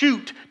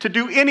shoot to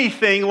do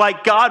anything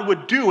like God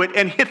would do it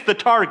and hit the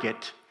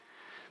target.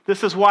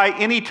 This is why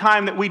any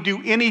time that we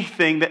do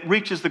anything that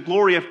reaches the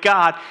glory of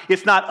God,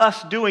 it's not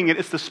us doing it,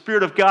 it's the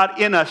Spirit of God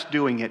in us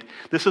doing it.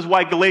 This is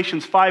why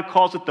Galatians 5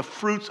 calls it the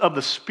fruits of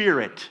the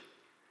Spirit.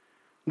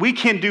 We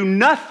can do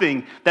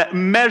nothing that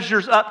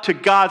measures up to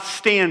God's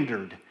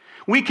standard.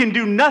 We can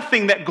do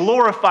nothing that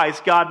glorifies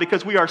God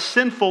because we are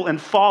sinful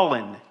and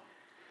fallen.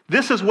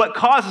 This is what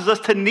causes us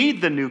to need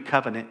the new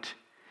covenant.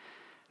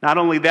 Not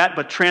only that,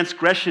 but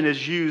transgression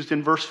is used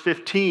in verse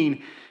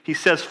 15. He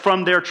says,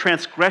 from their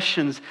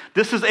transgressions.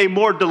 This is a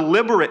more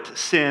deliberate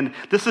sin.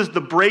 This is the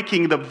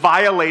breaking, the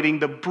violating,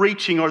 the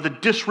breaching, or the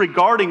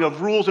disregarding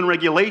of rules and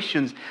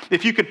regulations.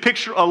 If you could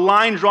picture a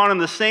line drawn in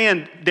the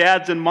sand,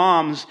 dads and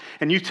moms,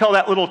 and you tell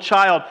that little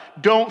child,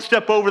 don't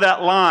step over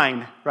that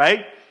line,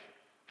 right?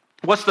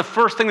 What's the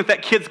first thing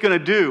that kid's going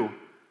to do?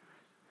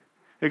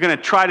 They're going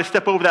to try to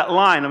step over that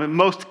line.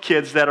 Most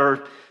kids that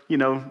are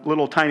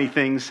little tiny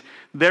things,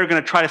 they're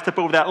going to try to step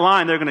over that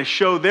line. They're going to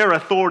show their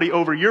authority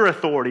over your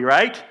authority,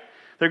 right?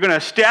 They're going to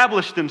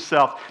establish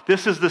themselves.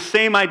 This is the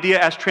same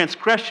idea as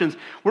transgressions.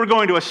 We're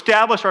going to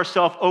establish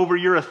ourselves over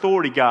your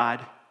authority,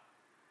 God.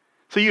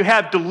 So you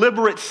have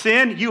deliberate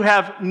sin. You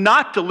have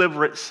not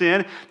deliberate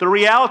sin. The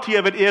reality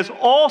of it is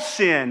all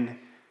sin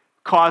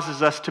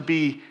causes us to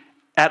be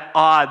at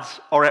odds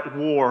or at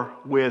war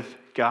with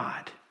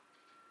God.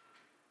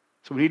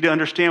 So we need to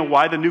understand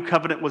why the new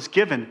covenant was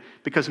given,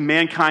 because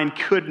mankind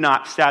could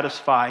not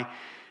satisfy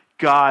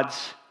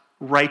God's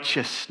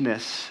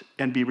righteousness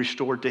and be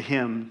restored to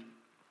him.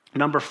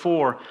 Number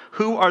 4,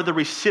 who are the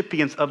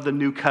recipients of the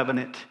new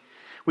covenant?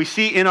 We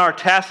see in our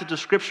passage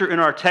of Scripture, in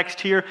our text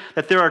here,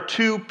 that there are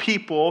 2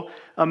 people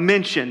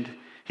mentioned.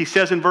 He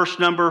says in verse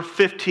number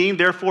 15,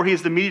 therefore he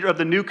is the mediator of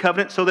the new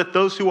covenant, so that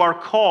those who are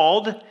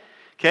called,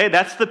 okay,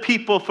 that's the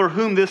people for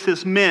whom this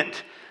is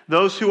meant.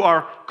 Those who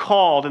are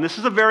called, and this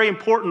is a very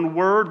important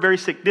word, very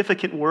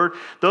significant word.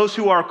 Those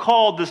who are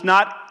called is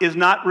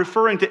not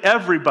referring to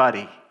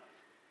everybody.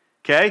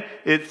 Okay?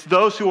 It's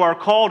those who are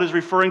called is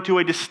referring to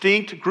a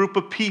distinct group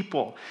of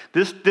people.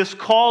 This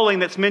calling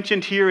that's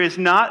mentioned here is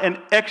not an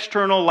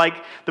external, like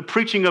the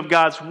preaching of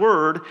God's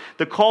word.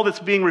 The call that's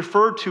being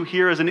referred to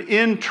here is an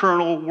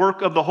internal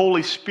work of the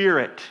Holy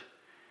Spirit.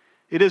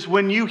 It is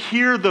when you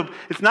hear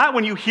it's not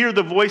when you hear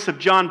the voice of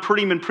John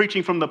Prettyman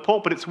preaching from the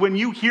pulpit. It's when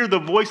you hear the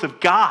voice of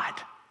God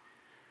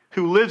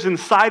who lives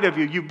inside of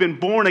you. You've been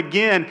born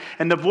again,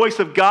 and the voice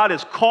of God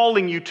is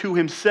calling you to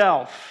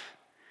himself.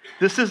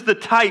 This is the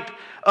type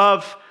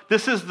of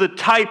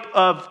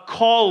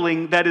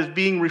calling that is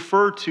being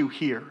referred to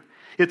here.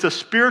 It's a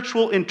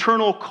spiritual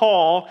internal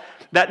call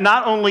that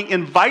not only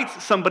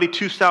invites somebody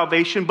to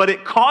salvation, but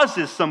it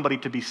causes somebody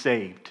to be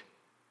saved.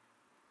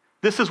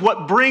 This is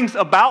what brings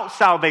about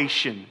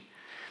salvation.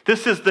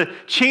 This is the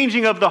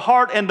changing of the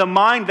heart and the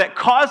mind that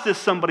causes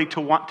somebody to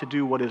want to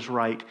do what is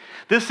right.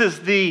 This is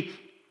the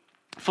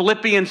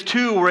Philippians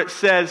 2, where it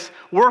says,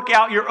 work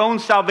out your own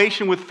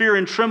salvation with fear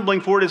and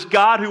trembling, for it is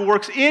God who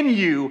works in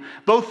you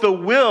both the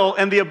will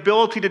and the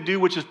ability to do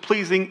which is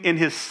pleasing in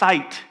his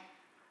sight.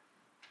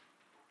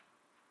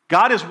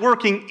 God is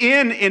working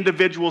in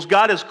individuals.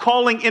 God is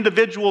calling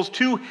individuals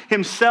to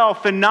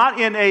himself, and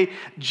not in a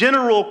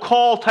general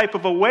call type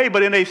of a way,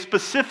 but in a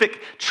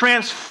specific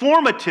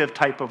transformative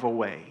type of a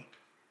way.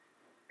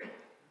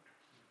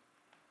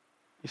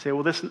 You say,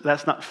 well,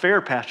 that's not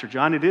fair, Pastor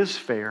John. It is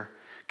fair.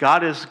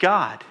 God is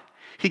God.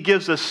 He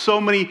gives us so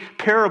many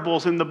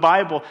parables in the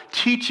Bible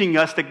teaching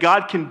us that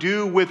God can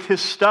do with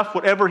his stuff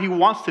whatever he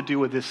wants to do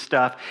with his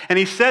stuff. And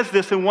he says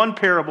this in one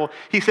parable.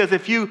 He says,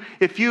 he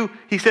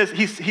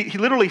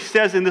literally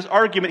says in this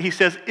argument, he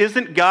says,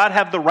 isn't God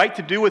have the right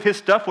to do with his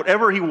stuff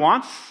whatever he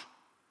wants?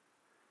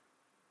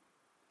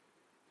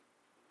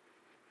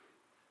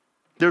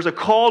 There's a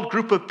called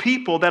group of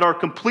people that are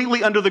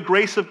completely under the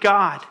grace of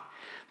God.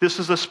 This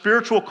is a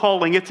spiritual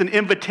calling. It's an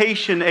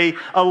invitation, a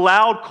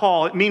loud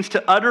call. It means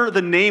to utter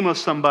the name of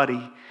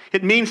somebody.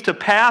 It means to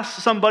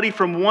pass somebody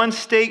from one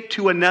state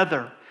to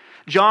another.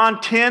 John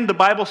 10, the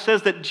Bible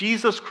says that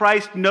Jesus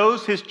Christ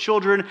knows his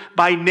children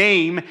by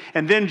name.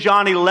 And then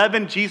John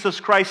 11, Jesus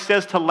Christ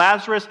says to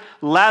Lazarus,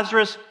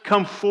 Lazarus,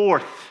 come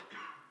forth.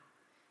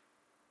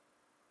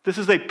 This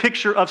is a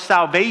picture of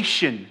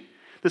salvation.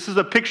 This is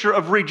a picture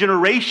of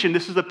regeneration.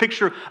 This is a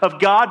picture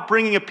of God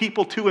bringing a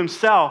people to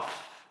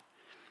himself.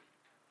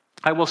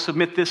 I will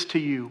submit this to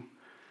you.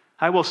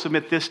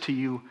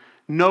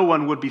 No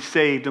one would be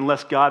saved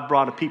unless God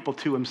brought a people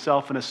to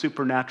himself in a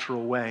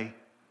supernatural way.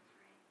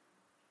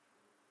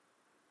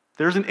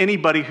 There isn't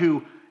anybody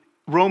who,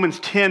 Romans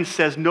 10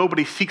 says,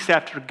 nobody seeks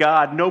after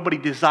God, nobody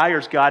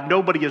desires God,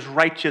 nobody is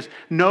righteous.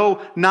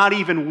 No, not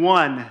even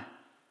one.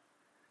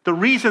 The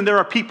reason there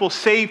are people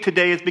saved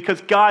today is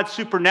because God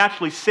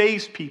supernaturally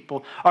saves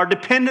people. Our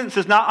dependence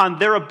is not on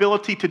their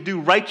ability to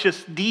do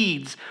righteous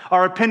deeds.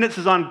 Our dependence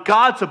is on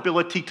God's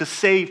ability to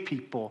save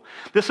people.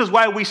 This is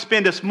why we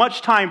spend as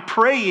much time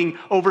praying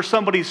over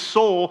somebody's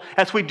soul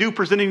as we do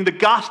presenting the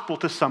gospel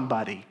to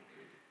somebody.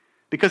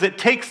 Because it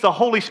takes the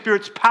Holy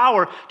Spirit's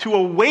power to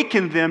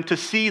awaken them to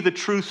see the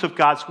truths of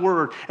God's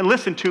word. And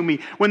listen to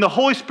me, when the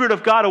Holy Spirit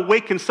of God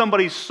awakens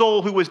somebody's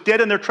soul who was dead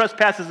in their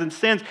trespasses and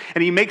sins,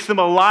 and he makes them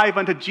alive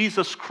unto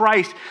Jesus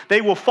Christ, they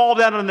will fall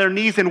down on their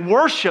knees and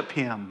worship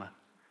him.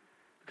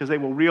 Because they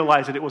will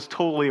realize that it was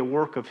totally a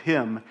work of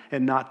him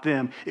and not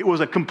them. It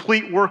was a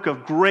complete work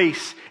of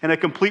grace and a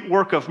complete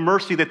work of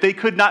mercy that they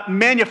could not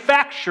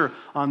manufacture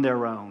on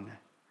their own.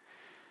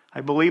 I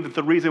believe that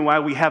the reason why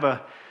we have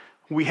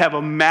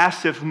a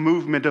massive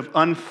movement of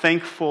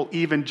unthankful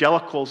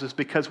evangelicals is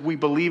because we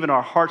believe in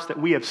our hearts that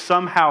we have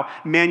somehow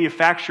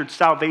manufactured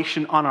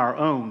salvation on our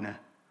own.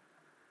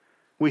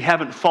 We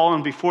haven't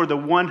fallen before the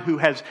one who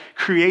has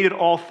created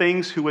all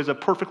things, who is a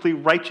perfectly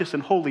righteous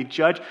and holy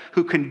judge,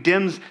 who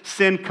condemns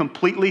sin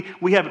completely.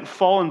 We haven't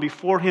fallen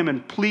before him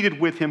and pleaded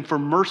with him for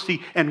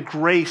mercy and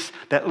grace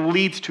that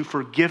leads to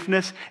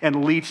forgiveness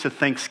and leads to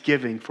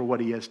thanksgiving for what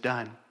he has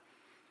done.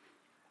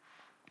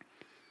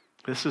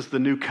 This is the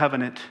new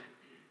covenant.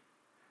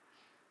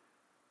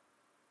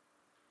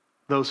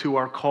 Those who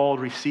are called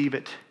receive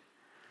it.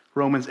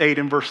 Romans 8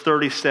 and verse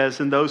 30 says,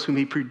 and those whom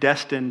he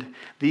predestined,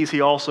 these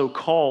he also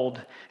called.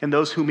 And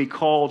those whom he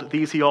called,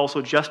 these he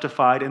also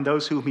justified. And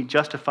those whom he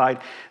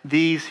justified,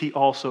 these he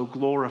also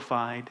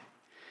glorified.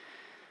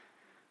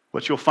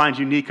 What you'll find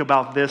unique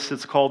about this,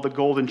 it's called the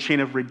golden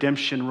chain of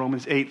redemption,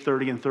 Romans 8,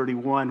 30 and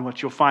 31.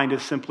 What you'll find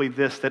is simply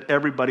this, that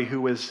everybody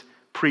who is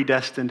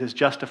predestined is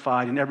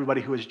justified, and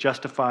everybody who is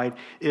justified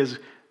is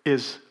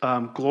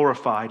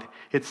glorified.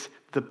 It's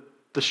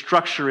the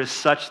structure is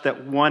such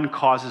that one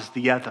causes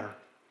the other.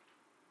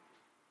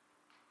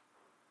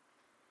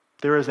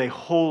 There is a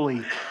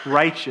holy,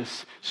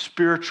 righteous,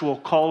 spiritual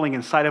calling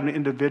inside of an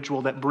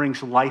individual that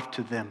brings life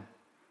to them.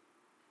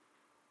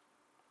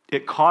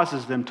 It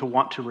causes them to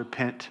want to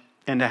repent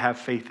and to have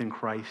faith in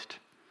Christ.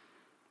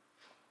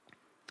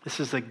 This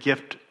is a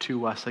gift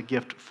to us, a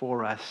gift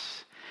for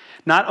us.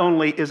 Not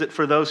only is it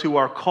for those who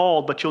are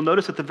called, but you'll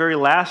notice at the very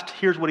last,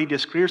 here's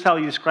how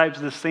he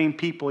describes the same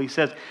people. He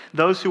says,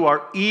 those who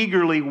are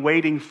eagerly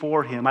waiting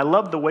for him. I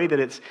love the way that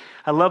it's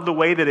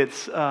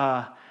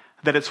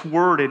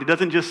worded. It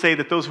doesn't just say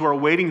that those who are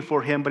waiting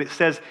for him, but it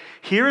says,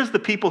 here is the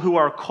people who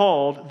are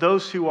called,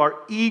 those who are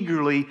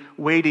eagerly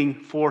waiting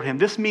for him.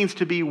 This means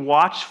to be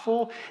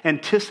watchful,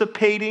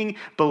 anticipating,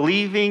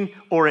 believing,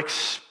 or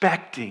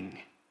expecting.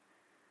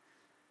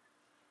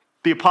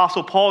 The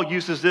Apostle Paul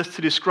uses this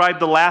to describe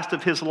the last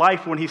of his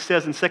life when he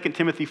says in 2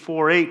 Timothy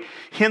 4:8,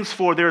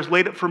 henceforth there is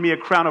laid up for me a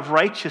crown of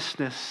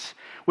righteousness,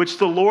 which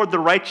the Lord, the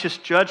righteous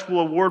judge, will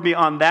award me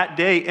on that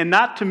day, and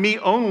not to me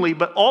only,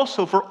 but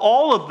also for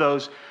all of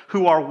those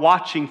who are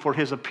watching for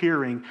his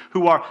appearing,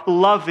 who are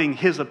loving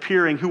his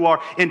appearing, who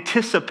are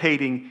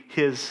anticipating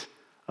his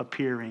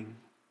appearing.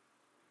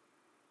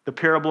 The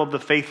parable of the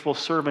faithful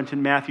servant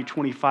in Matthew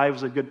 25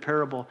 is a good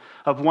parable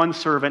of one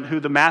servant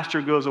who the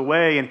master goes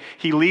away and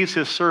he leaves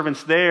his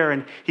servants there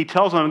and he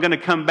tells them, I'm going to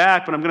come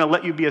back, but I'm going to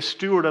let you be a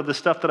steward of the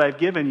stuff that I've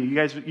given you.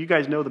 You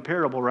guys know the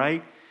parable,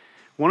 right?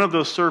 One of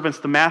those servants,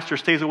 the master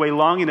stays away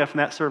long enough and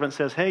that servant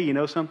says, hey, you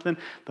know something?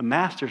 The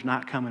master's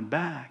not coming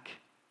back.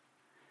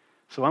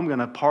 So I'm going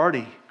to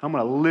party. I'm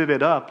going to live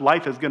it up.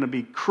 Life is going to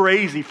be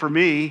crazy for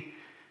me.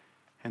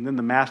 And then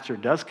the master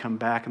does come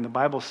back, and the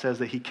Bible says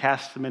that he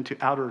casts them into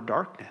outer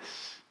darkness.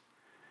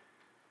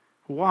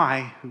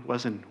 Why? He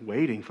wasn't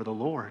waiting for the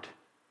Lord.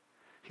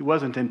 He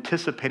wasn't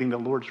anticipating the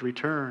Lord's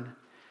return.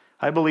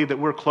 I believe that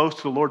we're close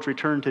to the Lord's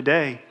return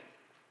today.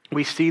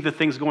 We see the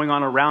things going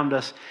on around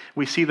us.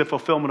 We see the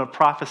fulfillment of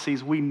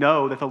prophecies. We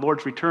know that the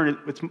Lord's return,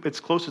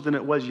 it's closer than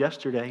it was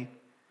yesterday.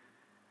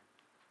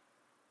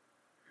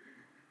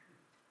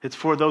 It's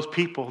for those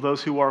people,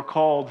 those who are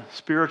called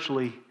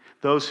spiritually,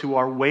 those who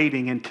are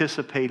waiting,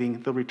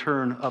 anticipating the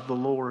return of the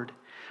Lord.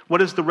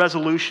 What is the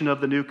resolution of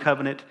the new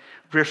covenant?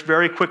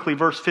 Very quickly,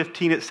 verse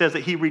 15, it says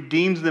that he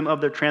redeems them of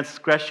their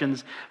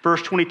transgressions.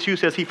 Verse 22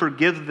 says he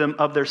forgives them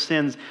of their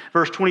sins.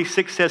 Verse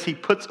 26 says he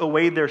puts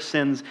away their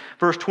sins.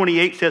 Verse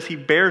 28 says he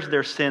bears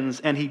their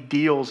sins and he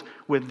deals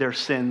with their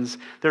sins.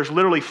 There's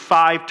literally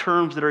 5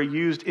 terms that are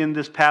used in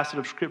this passage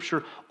of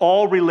Scripture,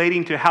 all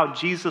relating to how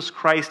Jesus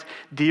Christ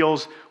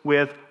deals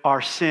with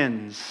our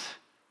sins.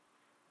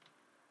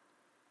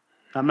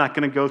 I'm not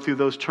going to go through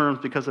those terms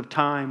because of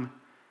time,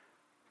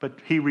 but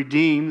he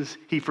redeems,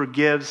 he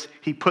forgives,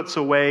 he puts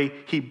away,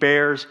 he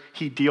bears,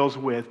 he deals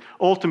with.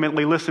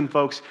 Ultimately, listen,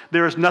 folks,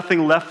 there is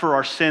nothing left for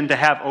our sin to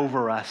have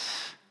over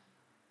us.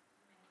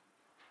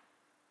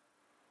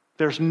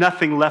 There's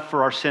nothing left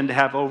for our sin to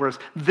have over us.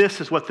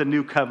 This is what the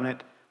new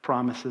covenant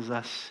promises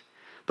us.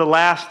 The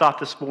last thought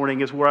this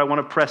morning is where I want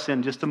to press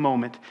in just a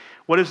moment.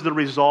 What is the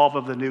resolve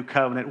of the new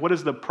covenant? What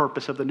is the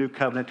purpose of the new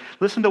covenant?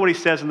 Listen to what he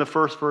says in the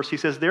first verse. He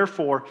says,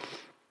 therefore,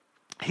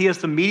 he is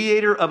the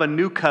mediator of a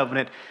new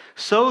covenant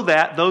so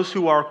that those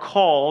who are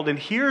called, and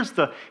here's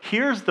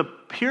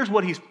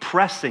what he's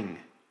pressing.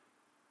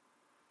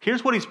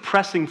 Here's what he's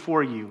pressing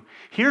for you.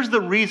 Here's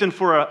the reason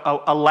for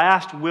a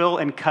last will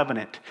and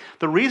covenant.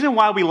 The reason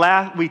why we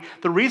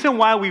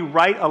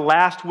write a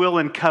last will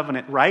and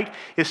covenant, right,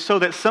 is so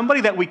that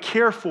somebody that we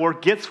care for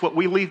gets what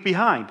we leave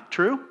behind.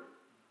 True?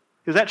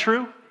 Is that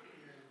true?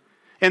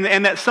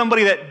 And that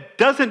somebody that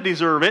doesn't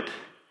deserve it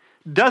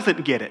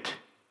doesn't get it.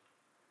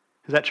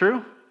 Is that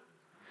true?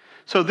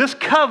 So this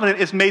covenant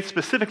is made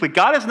specifically.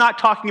 God is not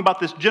talking about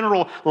this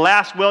general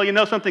last, well, you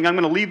know something, I'm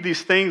going to leave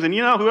these things, and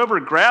whoever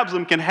grabs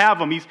them can have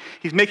them.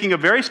 He's making a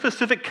very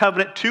specific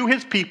covenant to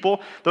his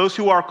people, those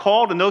who are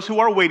called and those who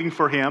are waiting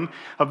for him,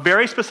 a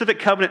very specific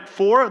covenant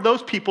for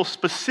those people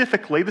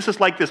specifically. This is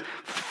like this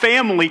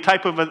family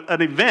type of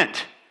an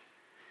event.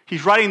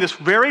 He's writing this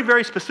very,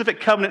 very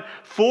specific covenant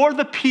for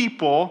the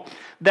people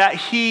that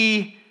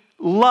he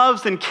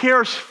loves and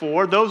cares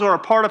for. Those are a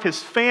part of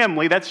his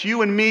family. That's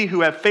you and me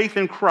who have faith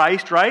in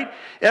Christ, right?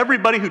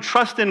 Everybody who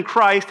trusts in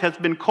Christ has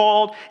been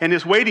called and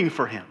is waiting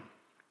for him.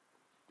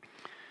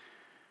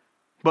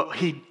 But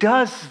he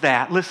does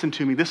that, listen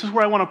to me, this is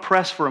where I want to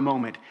press for a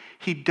moment.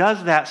 He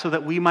does that so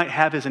that we might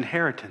have his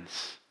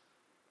inheritance.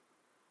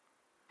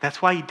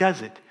 That's why he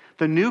does it.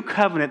 The new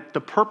covenant,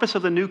 the purpose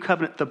of the new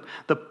covenant,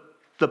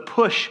 the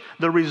push,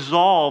 the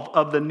resolve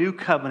of the new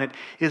covenant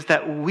is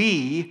that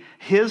we,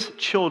 his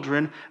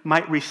children,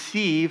 might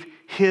receive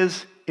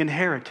his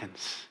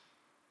inheritance.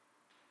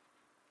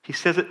 He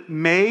says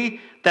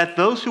that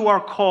those who are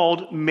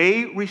called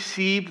may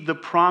receive the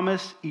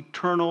promised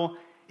eternal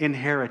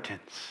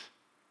inheritance.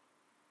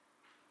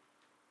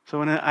 So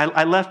when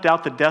I left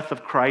out the death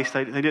of Christ,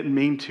 I didn't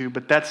mean to,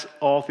 but that's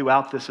all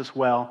throughout this as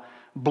well.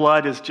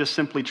 Blood is just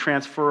simply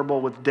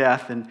transferable with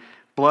death, and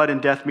blood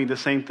and death mean the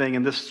same thing,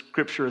 and this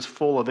scripture is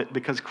full of it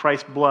because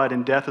Christ's blood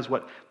and death is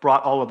what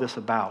brought all of this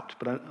about.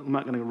 But I'm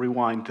not going to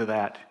rewind to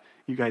that.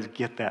 You guys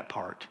get that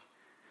part.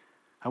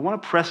 I want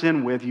to press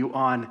in with you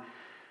on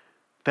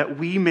that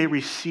we may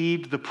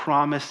receive the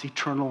promised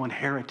eternal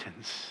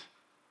inheritance.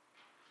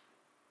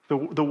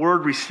 The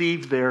word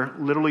received there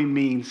literally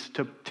means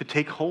to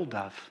take hold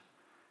of.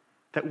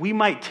 That we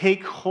might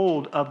take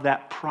hold of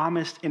that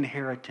promised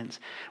inheritance.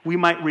 We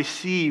might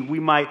receive, we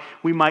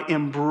might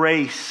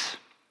embrace,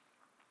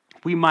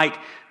 we might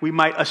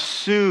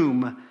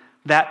assume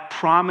that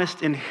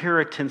promised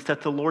inheritance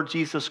that the Lord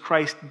Jesus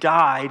Christ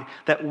died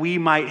that we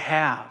might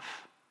have.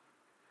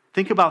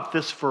 Think about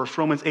this verse,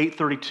 Romans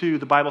 8:32.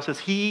 The Bible says,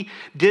 He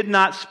did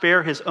not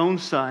spare His own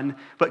Son,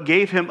 but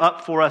gave Him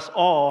up for us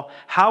all.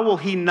 How will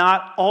He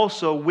not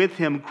also with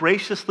Him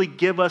graciously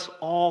give us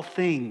all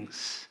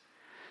things?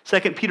 2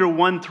 Peter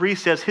 1:3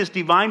 says, His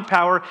divine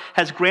power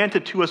has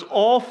granted to us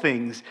all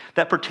things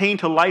that pertain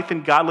to life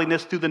and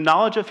godliness through the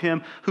knowledge of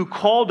Him who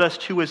called us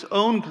to His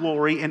own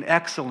glory and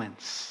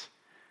excellence.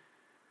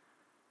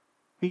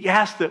 We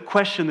asked the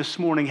question this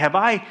morning, have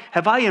I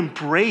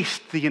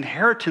embraced the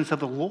inheritance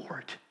of the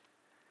Lord?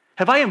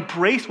 Have I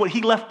embraced what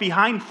He left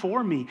behind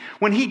for me?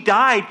 When He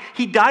died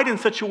in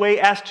such a way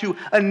as to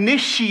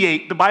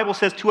initiate, the Bible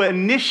says, to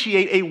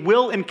initiate a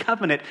will and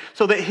covenant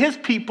so that His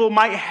people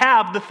might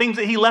have the things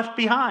that He left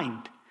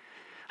behind.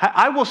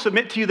 I will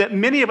submit to you that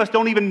many of us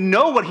don't even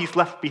know what He's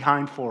left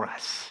behind for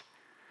us,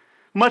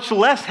 much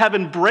less have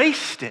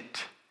embraced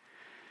it.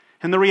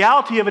 And the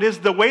reality of it is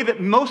the way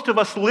that most of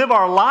us live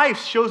our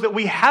lives shows that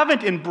we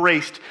haven't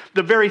embraced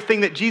the very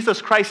thing that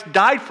Jesus Christ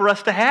died for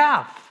us to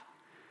have.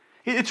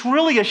 It's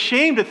really a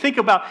shame to think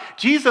about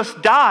Jesus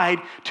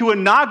died to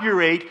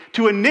inaugurate,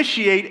 to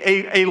initiate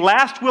a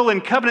last will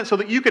and covenant so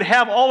that you could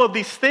have all of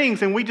these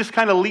things and we just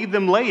kind of leave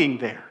them laying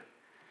there.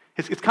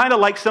 It's kind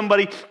of like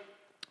somebody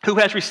who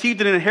has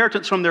received an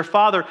inheritance from their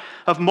father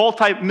of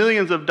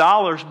multi-millions of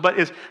dollars but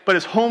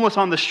is homeless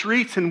on the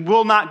streets and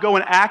will not go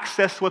and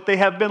access what they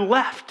have been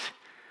left.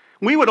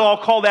 We would all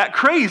call that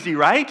crazy,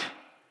 right?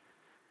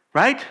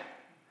 Right?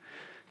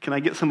 Can I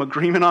get some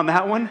agreement on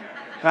that one?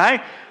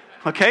 Right?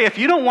 Okay, if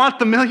you don't want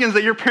the millions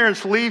that your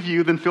parents leave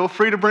you, then feel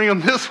free to bring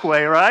them this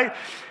way, right?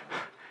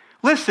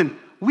 Listen,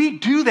 we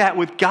do that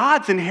with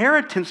God's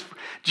inheritance.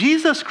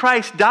 Jesus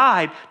Christ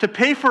died to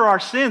pay for our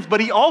sins,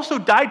 but He also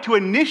died to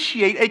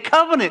initiate a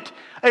covenant,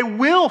 a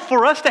will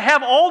for us to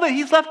have all that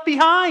He's left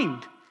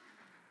behind.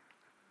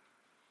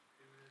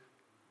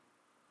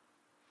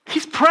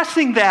 He's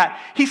pressing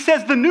that. He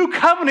says the new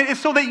covenant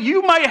is so that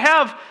you might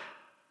have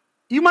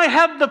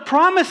the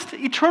promised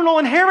eternal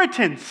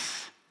inheritance.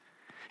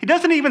 He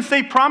doesn't even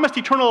say promised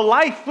eternal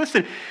life.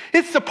 Listen,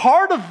 it's a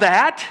part of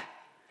that.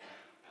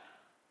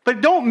 But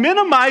don't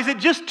minimize it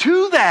just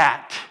to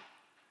that.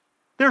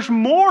 There's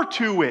more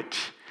to it.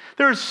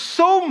 There's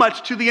so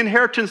much to the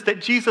inheritance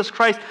that Jesus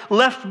Christ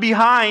left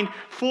behind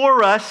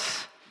for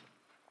us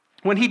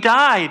when He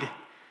died.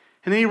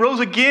 And then He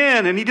rose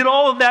again, and He did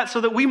all of that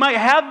so that we might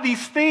have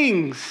these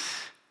things.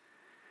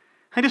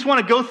 I just want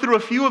to go through a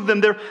few of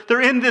them.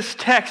 They're in this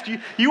text.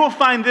 You will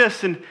find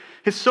this, and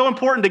it's so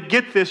important to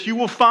get this. You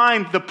will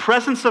find the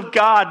presence of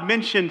God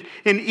mentioned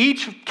in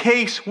each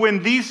case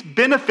when these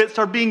benefits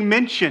are being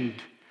mentioned.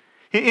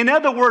 In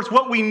other words,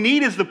 what we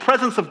need is the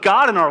presence of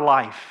God in our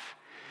life.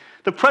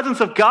 The presence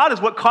of God is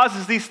what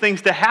causes these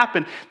things to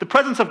happen. The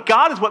presence of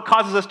God is what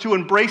causes us to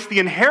embrace the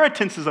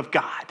inheritances of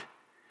God.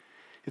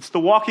 It's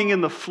the walking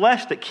in the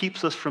flesh that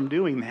keeps us from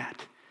doing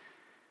that.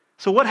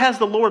 So what has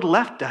the Lord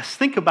left us?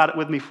 Think about it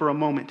with me for a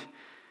moment.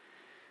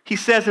 He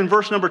says in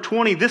verse number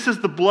 20, this is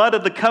the blood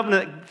of the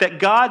covenant that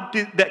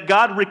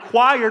God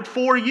required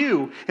for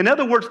you. In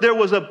other words, there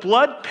was a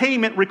blood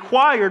payment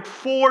required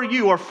for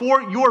you or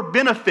for your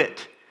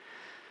benefit.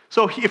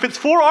 So if it's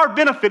for our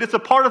benefit, it's a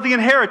part of the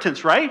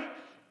inheritance, right?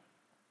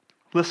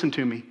 Listen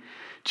to me.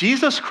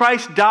 Jesus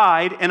Christ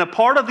died, and a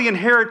part of the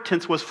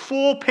inheritance was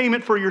full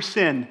payment for your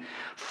sin,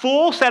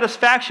 full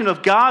satisfaction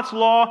of God's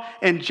law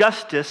and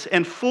justice,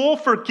 and full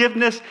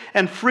forgiveness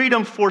and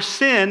freedom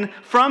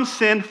from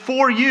sin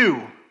for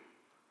you.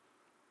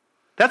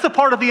 That's a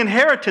part of the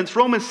inheritance.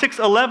 Romans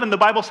 6:11, the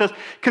Bible says,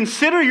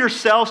 consider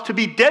yourselves to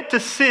be dead to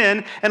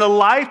sin and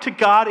alive to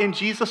God in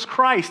Jesus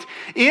Christ.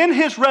 In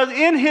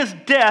his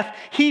death,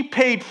 He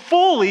paid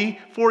fully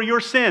for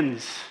your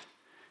sins.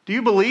 Do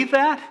you believe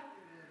that?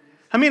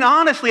 I mean,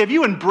 honestly, have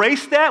you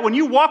embraced that? When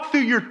you walk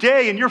through your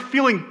day and you're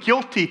feeling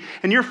guilty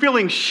and you're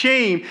feeling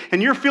shame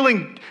and you're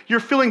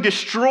feeling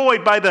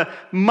destroyed by the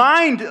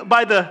mind,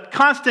 by the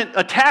constant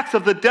attacks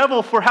of the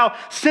devil for how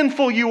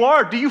sinful you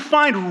are, do you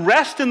find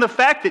rest in the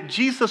fact that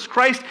Jesus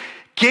Christ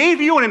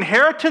gave you an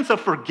inheritance of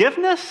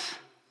forgiveness?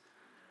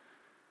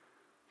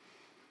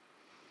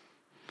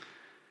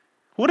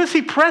 What is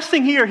he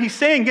pressing here? He's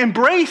saying,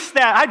 embrace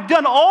that. I've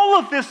done all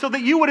of this so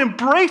that you would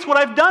embrace what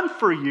I've done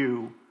for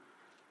you.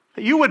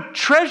 That you would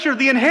treasure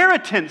the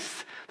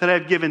inheritance that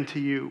I've given to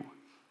you.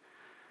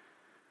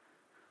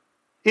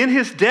 In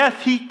his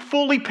death, he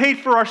fully paid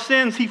for our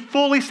sins. He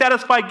fully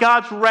satisfied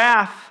God's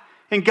wrath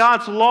and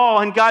God's law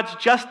and God's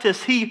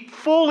justice. He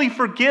fully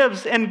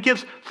forgives and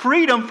gives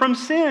freedom from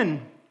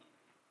sin.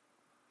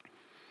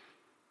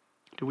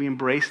 Do we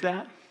embrace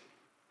that?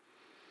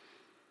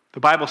 The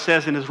Bible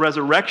says in his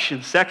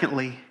resurrection,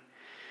 secondly,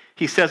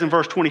 he says in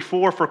verse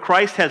 24, for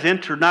Christ has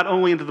entered not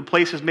only into the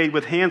places made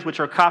with hands, which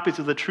are copies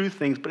of the true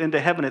things, but into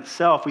heaven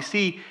itself. We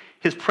see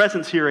his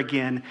presence here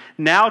again,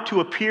 now to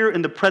appear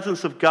in the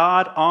presence of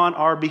God on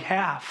our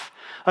behalf.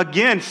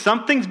 Again,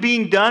 something's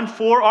being done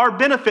for our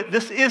benefit.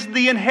 This is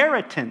the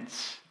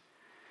inheritance.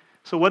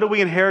 So what do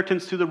we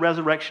inheritance through the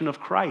resurrection of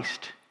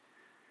Christ?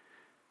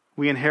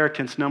 We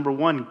inheritance, number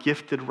one,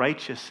 gifted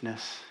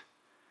righteousness.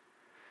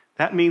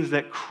 That means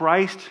that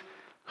Christ,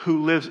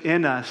 who lives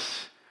in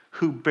us,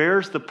 who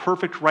bears the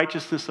perfect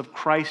righteousness of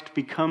Christ,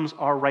 becomes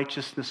our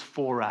righteousness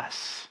for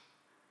us.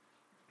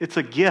 It's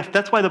a gift.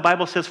 That's why the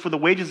Bible says, for the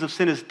wages of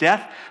sin is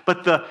death,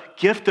 but the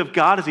gift of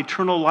God is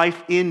eternal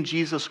life in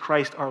Jesus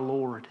Christ our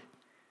Lord.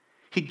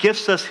 He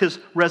gives us his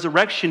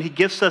resurrection. He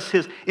gives us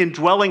his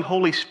indwelling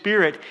Holy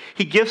Spirit.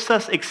 He gives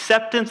us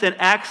acceptance and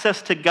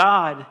access to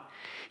God.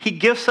 He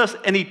gives us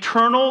an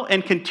eternal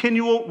and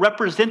continual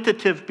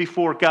representative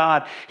before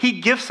God.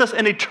 He gives us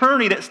an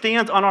eternity that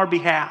stands on our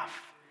behalf.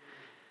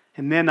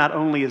 And then not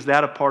only is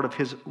that a part of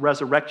his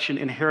resurrection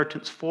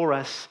inheritance for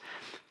us,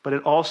 but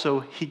it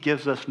also, he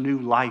gives us new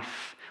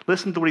life.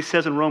 Listen to what he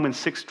says in Romans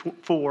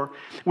 6:4.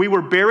 We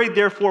were buried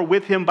therefore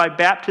with him by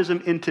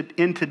baptism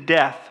into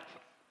death,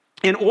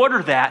 in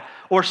order that,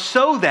 or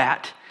so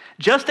that,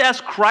 just as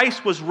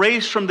Christ was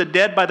raised from the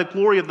dead by the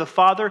glory of the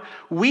Father,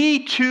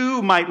 we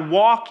too might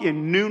walk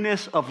in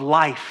newness of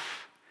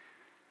life.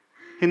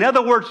 In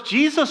other words,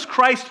 Jesus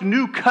Christ's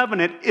new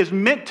covenant is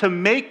meant to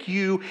make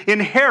you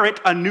inherit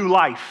a new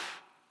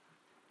life.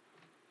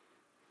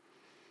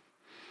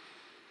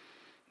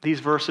 These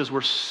verses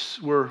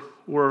were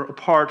a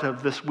part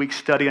of this week's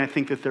study, and I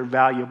think that they're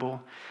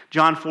valuable.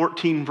 John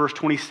 14, verse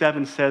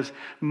 27 says,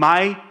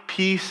 my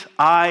peace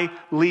I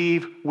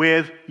leave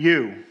with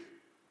you.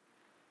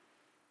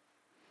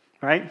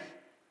 Right?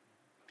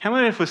 How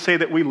many of us say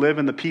that we live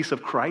in the peace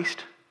of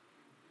Christ?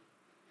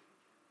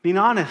 I mean,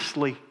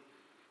 honestly,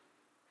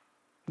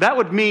 that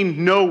would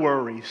mean no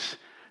worries,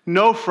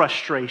 no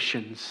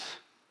frustrations.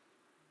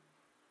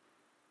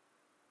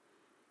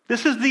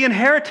 This is the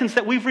inheritance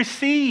that we've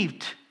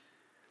received.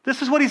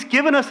 This is what he's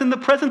given us in the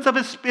presence of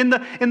his in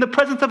the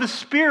presence of his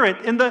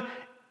Spirit, in the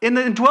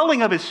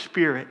indwelling of his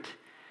Spirit.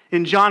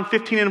 In John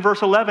 15 and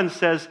verse 11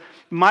 says,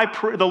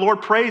 the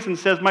Lord prays and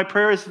says, my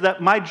prayer is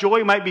that my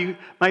joy might be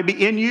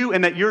in you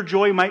and that your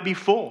joy might be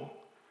full.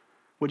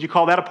 Would you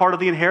call that a part of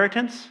the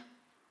inheritance?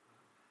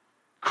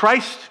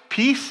 Christ's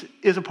peace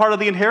is a part of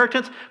the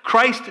inheritance.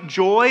 Christ's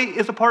joy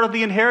is a part of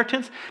the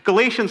inheritance.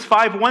 Galatians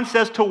 5:1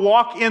 says to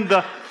walk in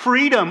the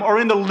freedom or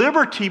in the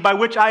liberty by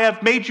which I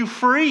have made you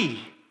free.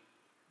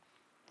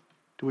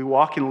 Do we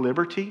walk in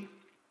liberty?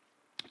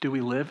 Do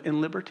we live in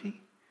liberty?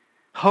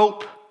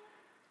 Hope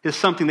is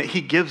something that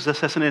he gives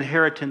us as an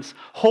inheritance.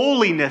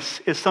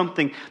 Holiness is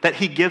something that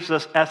he gives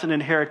us as an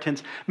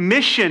inheritance.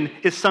 Mission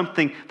is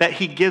something that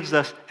he gives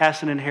us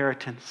as an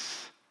inheritance.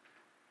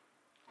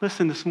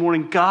 Listen, this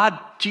morning,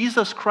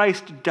 Jesus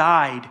Christ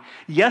died,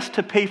 yes,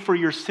 to pay for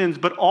your sins,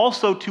 but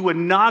also to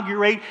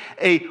inaugurate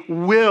a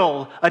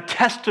will, a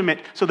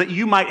testament, so that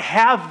you might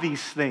have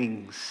these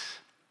things.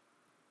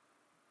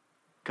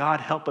 God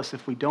help us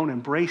if we don't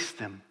embrace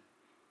them.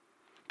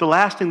 The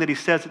last thing that he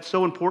says, it's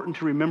so important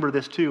to remember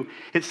this too.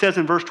 It says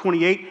in verse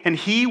 28, and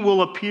he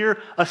will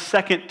appear a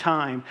second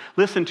time.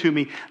 Listen to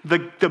me. The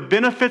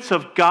benefits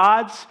of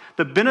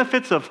the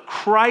benefits of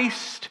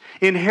Christ,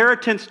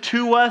 inheritance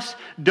to us,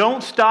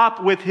 don't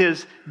stop with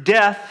his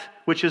death,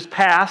 which is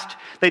past.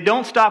 They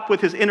don't stop with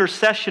his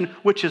intercession,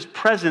 which is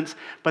present,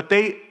 but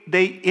they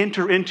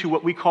enter into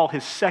what we call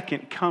his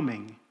second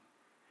coming.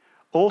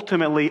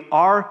 Ultimately,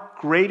 our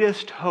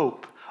greatest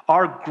hope,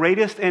 our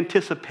greatest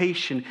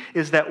anticipation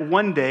is that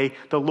one day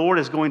the Lord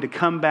is going to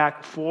come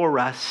back for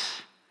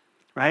us,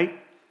 right?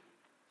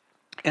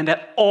 And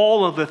that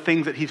all of the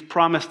things that he's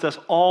promised us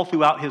all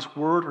throughout his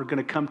word are going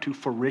to come to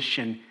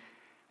fruition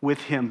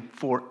with him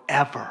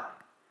forever.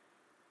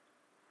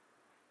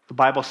 The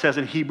Bible says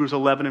in Hebrews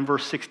 11 and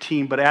verse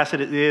 16, but as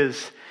it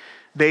is,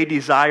 they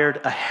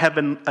desired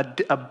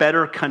a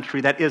better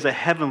country, that is a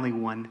heavenly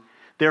one.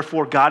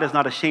 Therefore, God is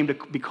not ashamed to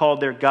be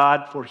called their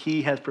God, for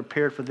he has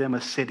prepared for them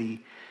a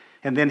city.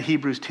 And then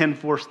Hebrews 10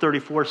 verse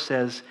 34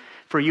 says,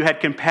 For you had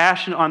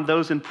compassion on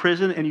those in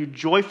prison, and you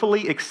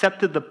joyfully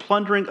accepted the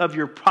plundering of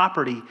your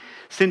property,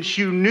 since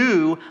you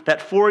knew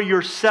that for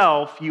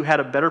yourself you had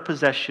a better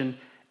possession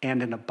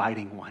and an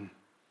abiding one.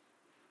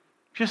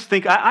 Just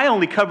think, I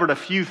only covered a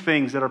few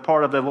things that are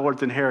part of the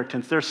Lord's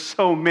inheritance. There's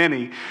so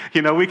many.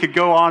 We could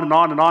go on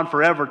and on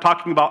forever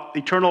talking about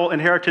eternal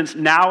inheritance,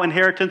 now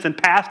inheritance, and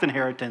past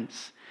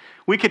inheritance.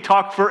 We could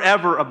talk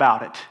forever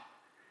about it.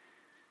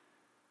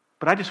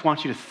 But I just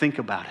want you to think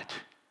about it.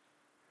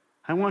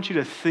 I want you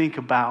to think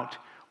about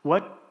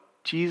what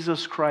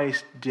Jesus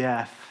Christ's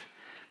death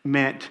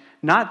meant,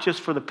 not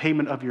just for the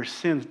payment of your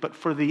sins, but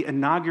for the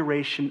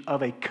inauguration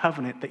of a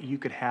covenant that you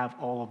could have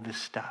all of this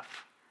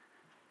stuff.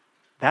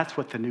 That's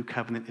what the new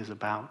covenant is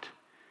about.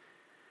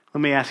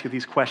 Let me ask you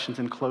these questions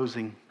in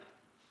closing.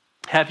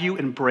 Have you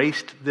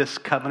embraced this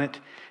covenant?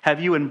 Have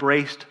you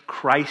embraced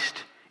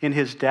Christ in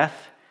his death?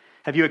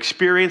 Have you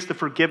experienced the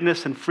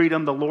forgiveness and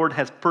freedom the Lord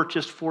has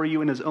purchased for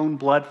you in his own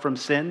blood from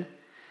sin?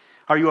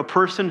 Are you a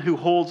person who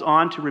holds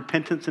on to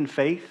repentance and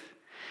faith?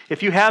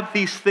 If you have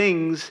these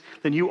things,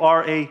 then you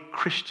are a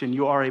Christian.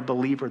 You are a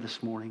believer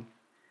this morning.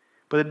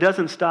 But it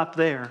doesn't stop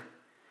there.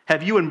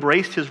 Have you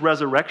embraced his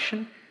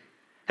resurrection?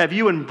 Have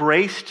you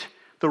embraced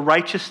the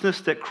righteousness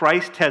that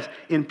Christ has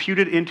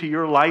imputed into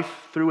your life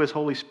through his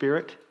Holy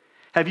Spirit?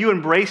 Have you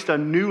embraced a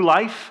new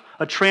life,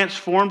 a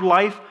transformed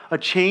life, a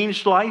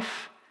changed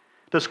life?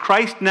 Does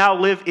Christ now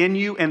live in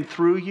you and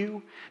through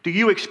you? Do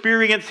you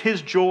experience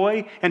his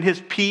joy and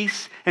his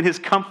peace and his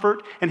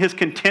comfort and his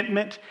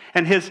contentment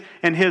and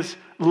his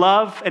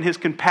love and his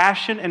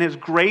compassion and his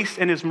grace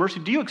and his mercy?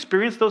 Do you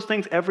experience those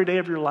things every day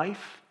of your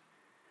life?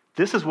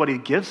 This is what he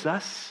gives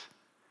us.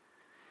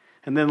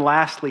 And then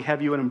lastly,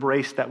 have you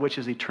embraced that which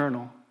is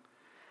eternal?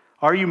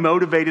 Are you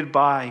motivated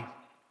by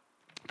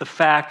the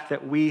fact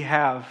that we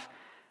have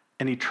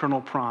an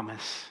eternal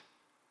promise?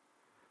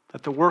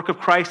 That the work of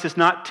Christ is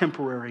not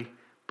temporary,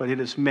 but it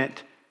is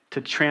meant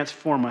to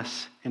transform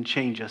us and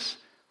change us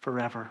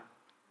forever,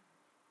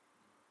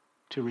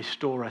 to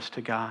restore us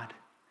to God.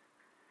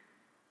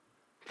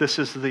 This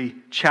is the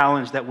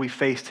challenge that we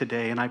face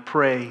today, and I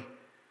pray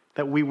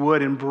that we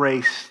would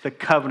embrace the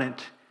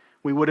covenant.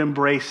 We would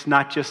embrace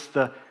not just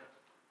the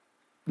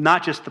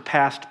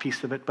past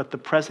piece of it, but the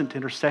present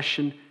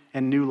intercession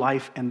and new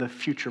life and the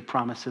future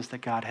promises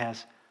that God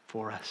has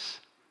for us.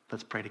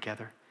 Let's pray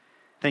together.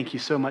 Thank you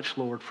so much,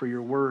 Lord, for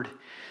your word.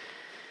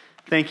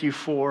 Thank you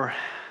for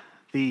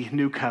the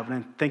new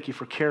covenant. Thank you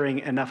for caring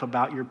enough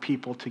about your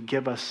people to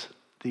give us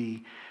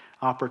the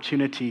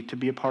opportunity to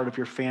be a part of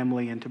your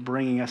family and to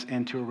bringing us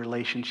into a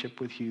relationship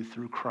with you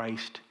through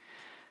Christ.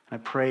 And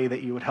I pray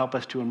that you would help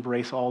us to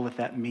embrace all that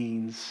that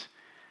means,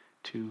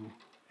 to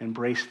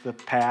embrace the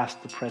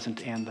past, the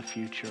present, and the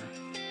future.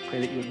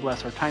 Pray that you would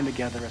bless our time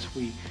together as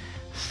we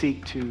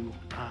seek to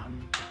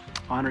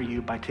honor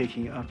you by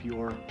taking of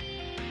your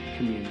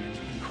communion.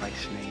 In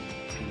Christ's name,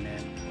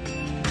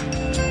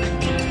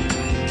 amen.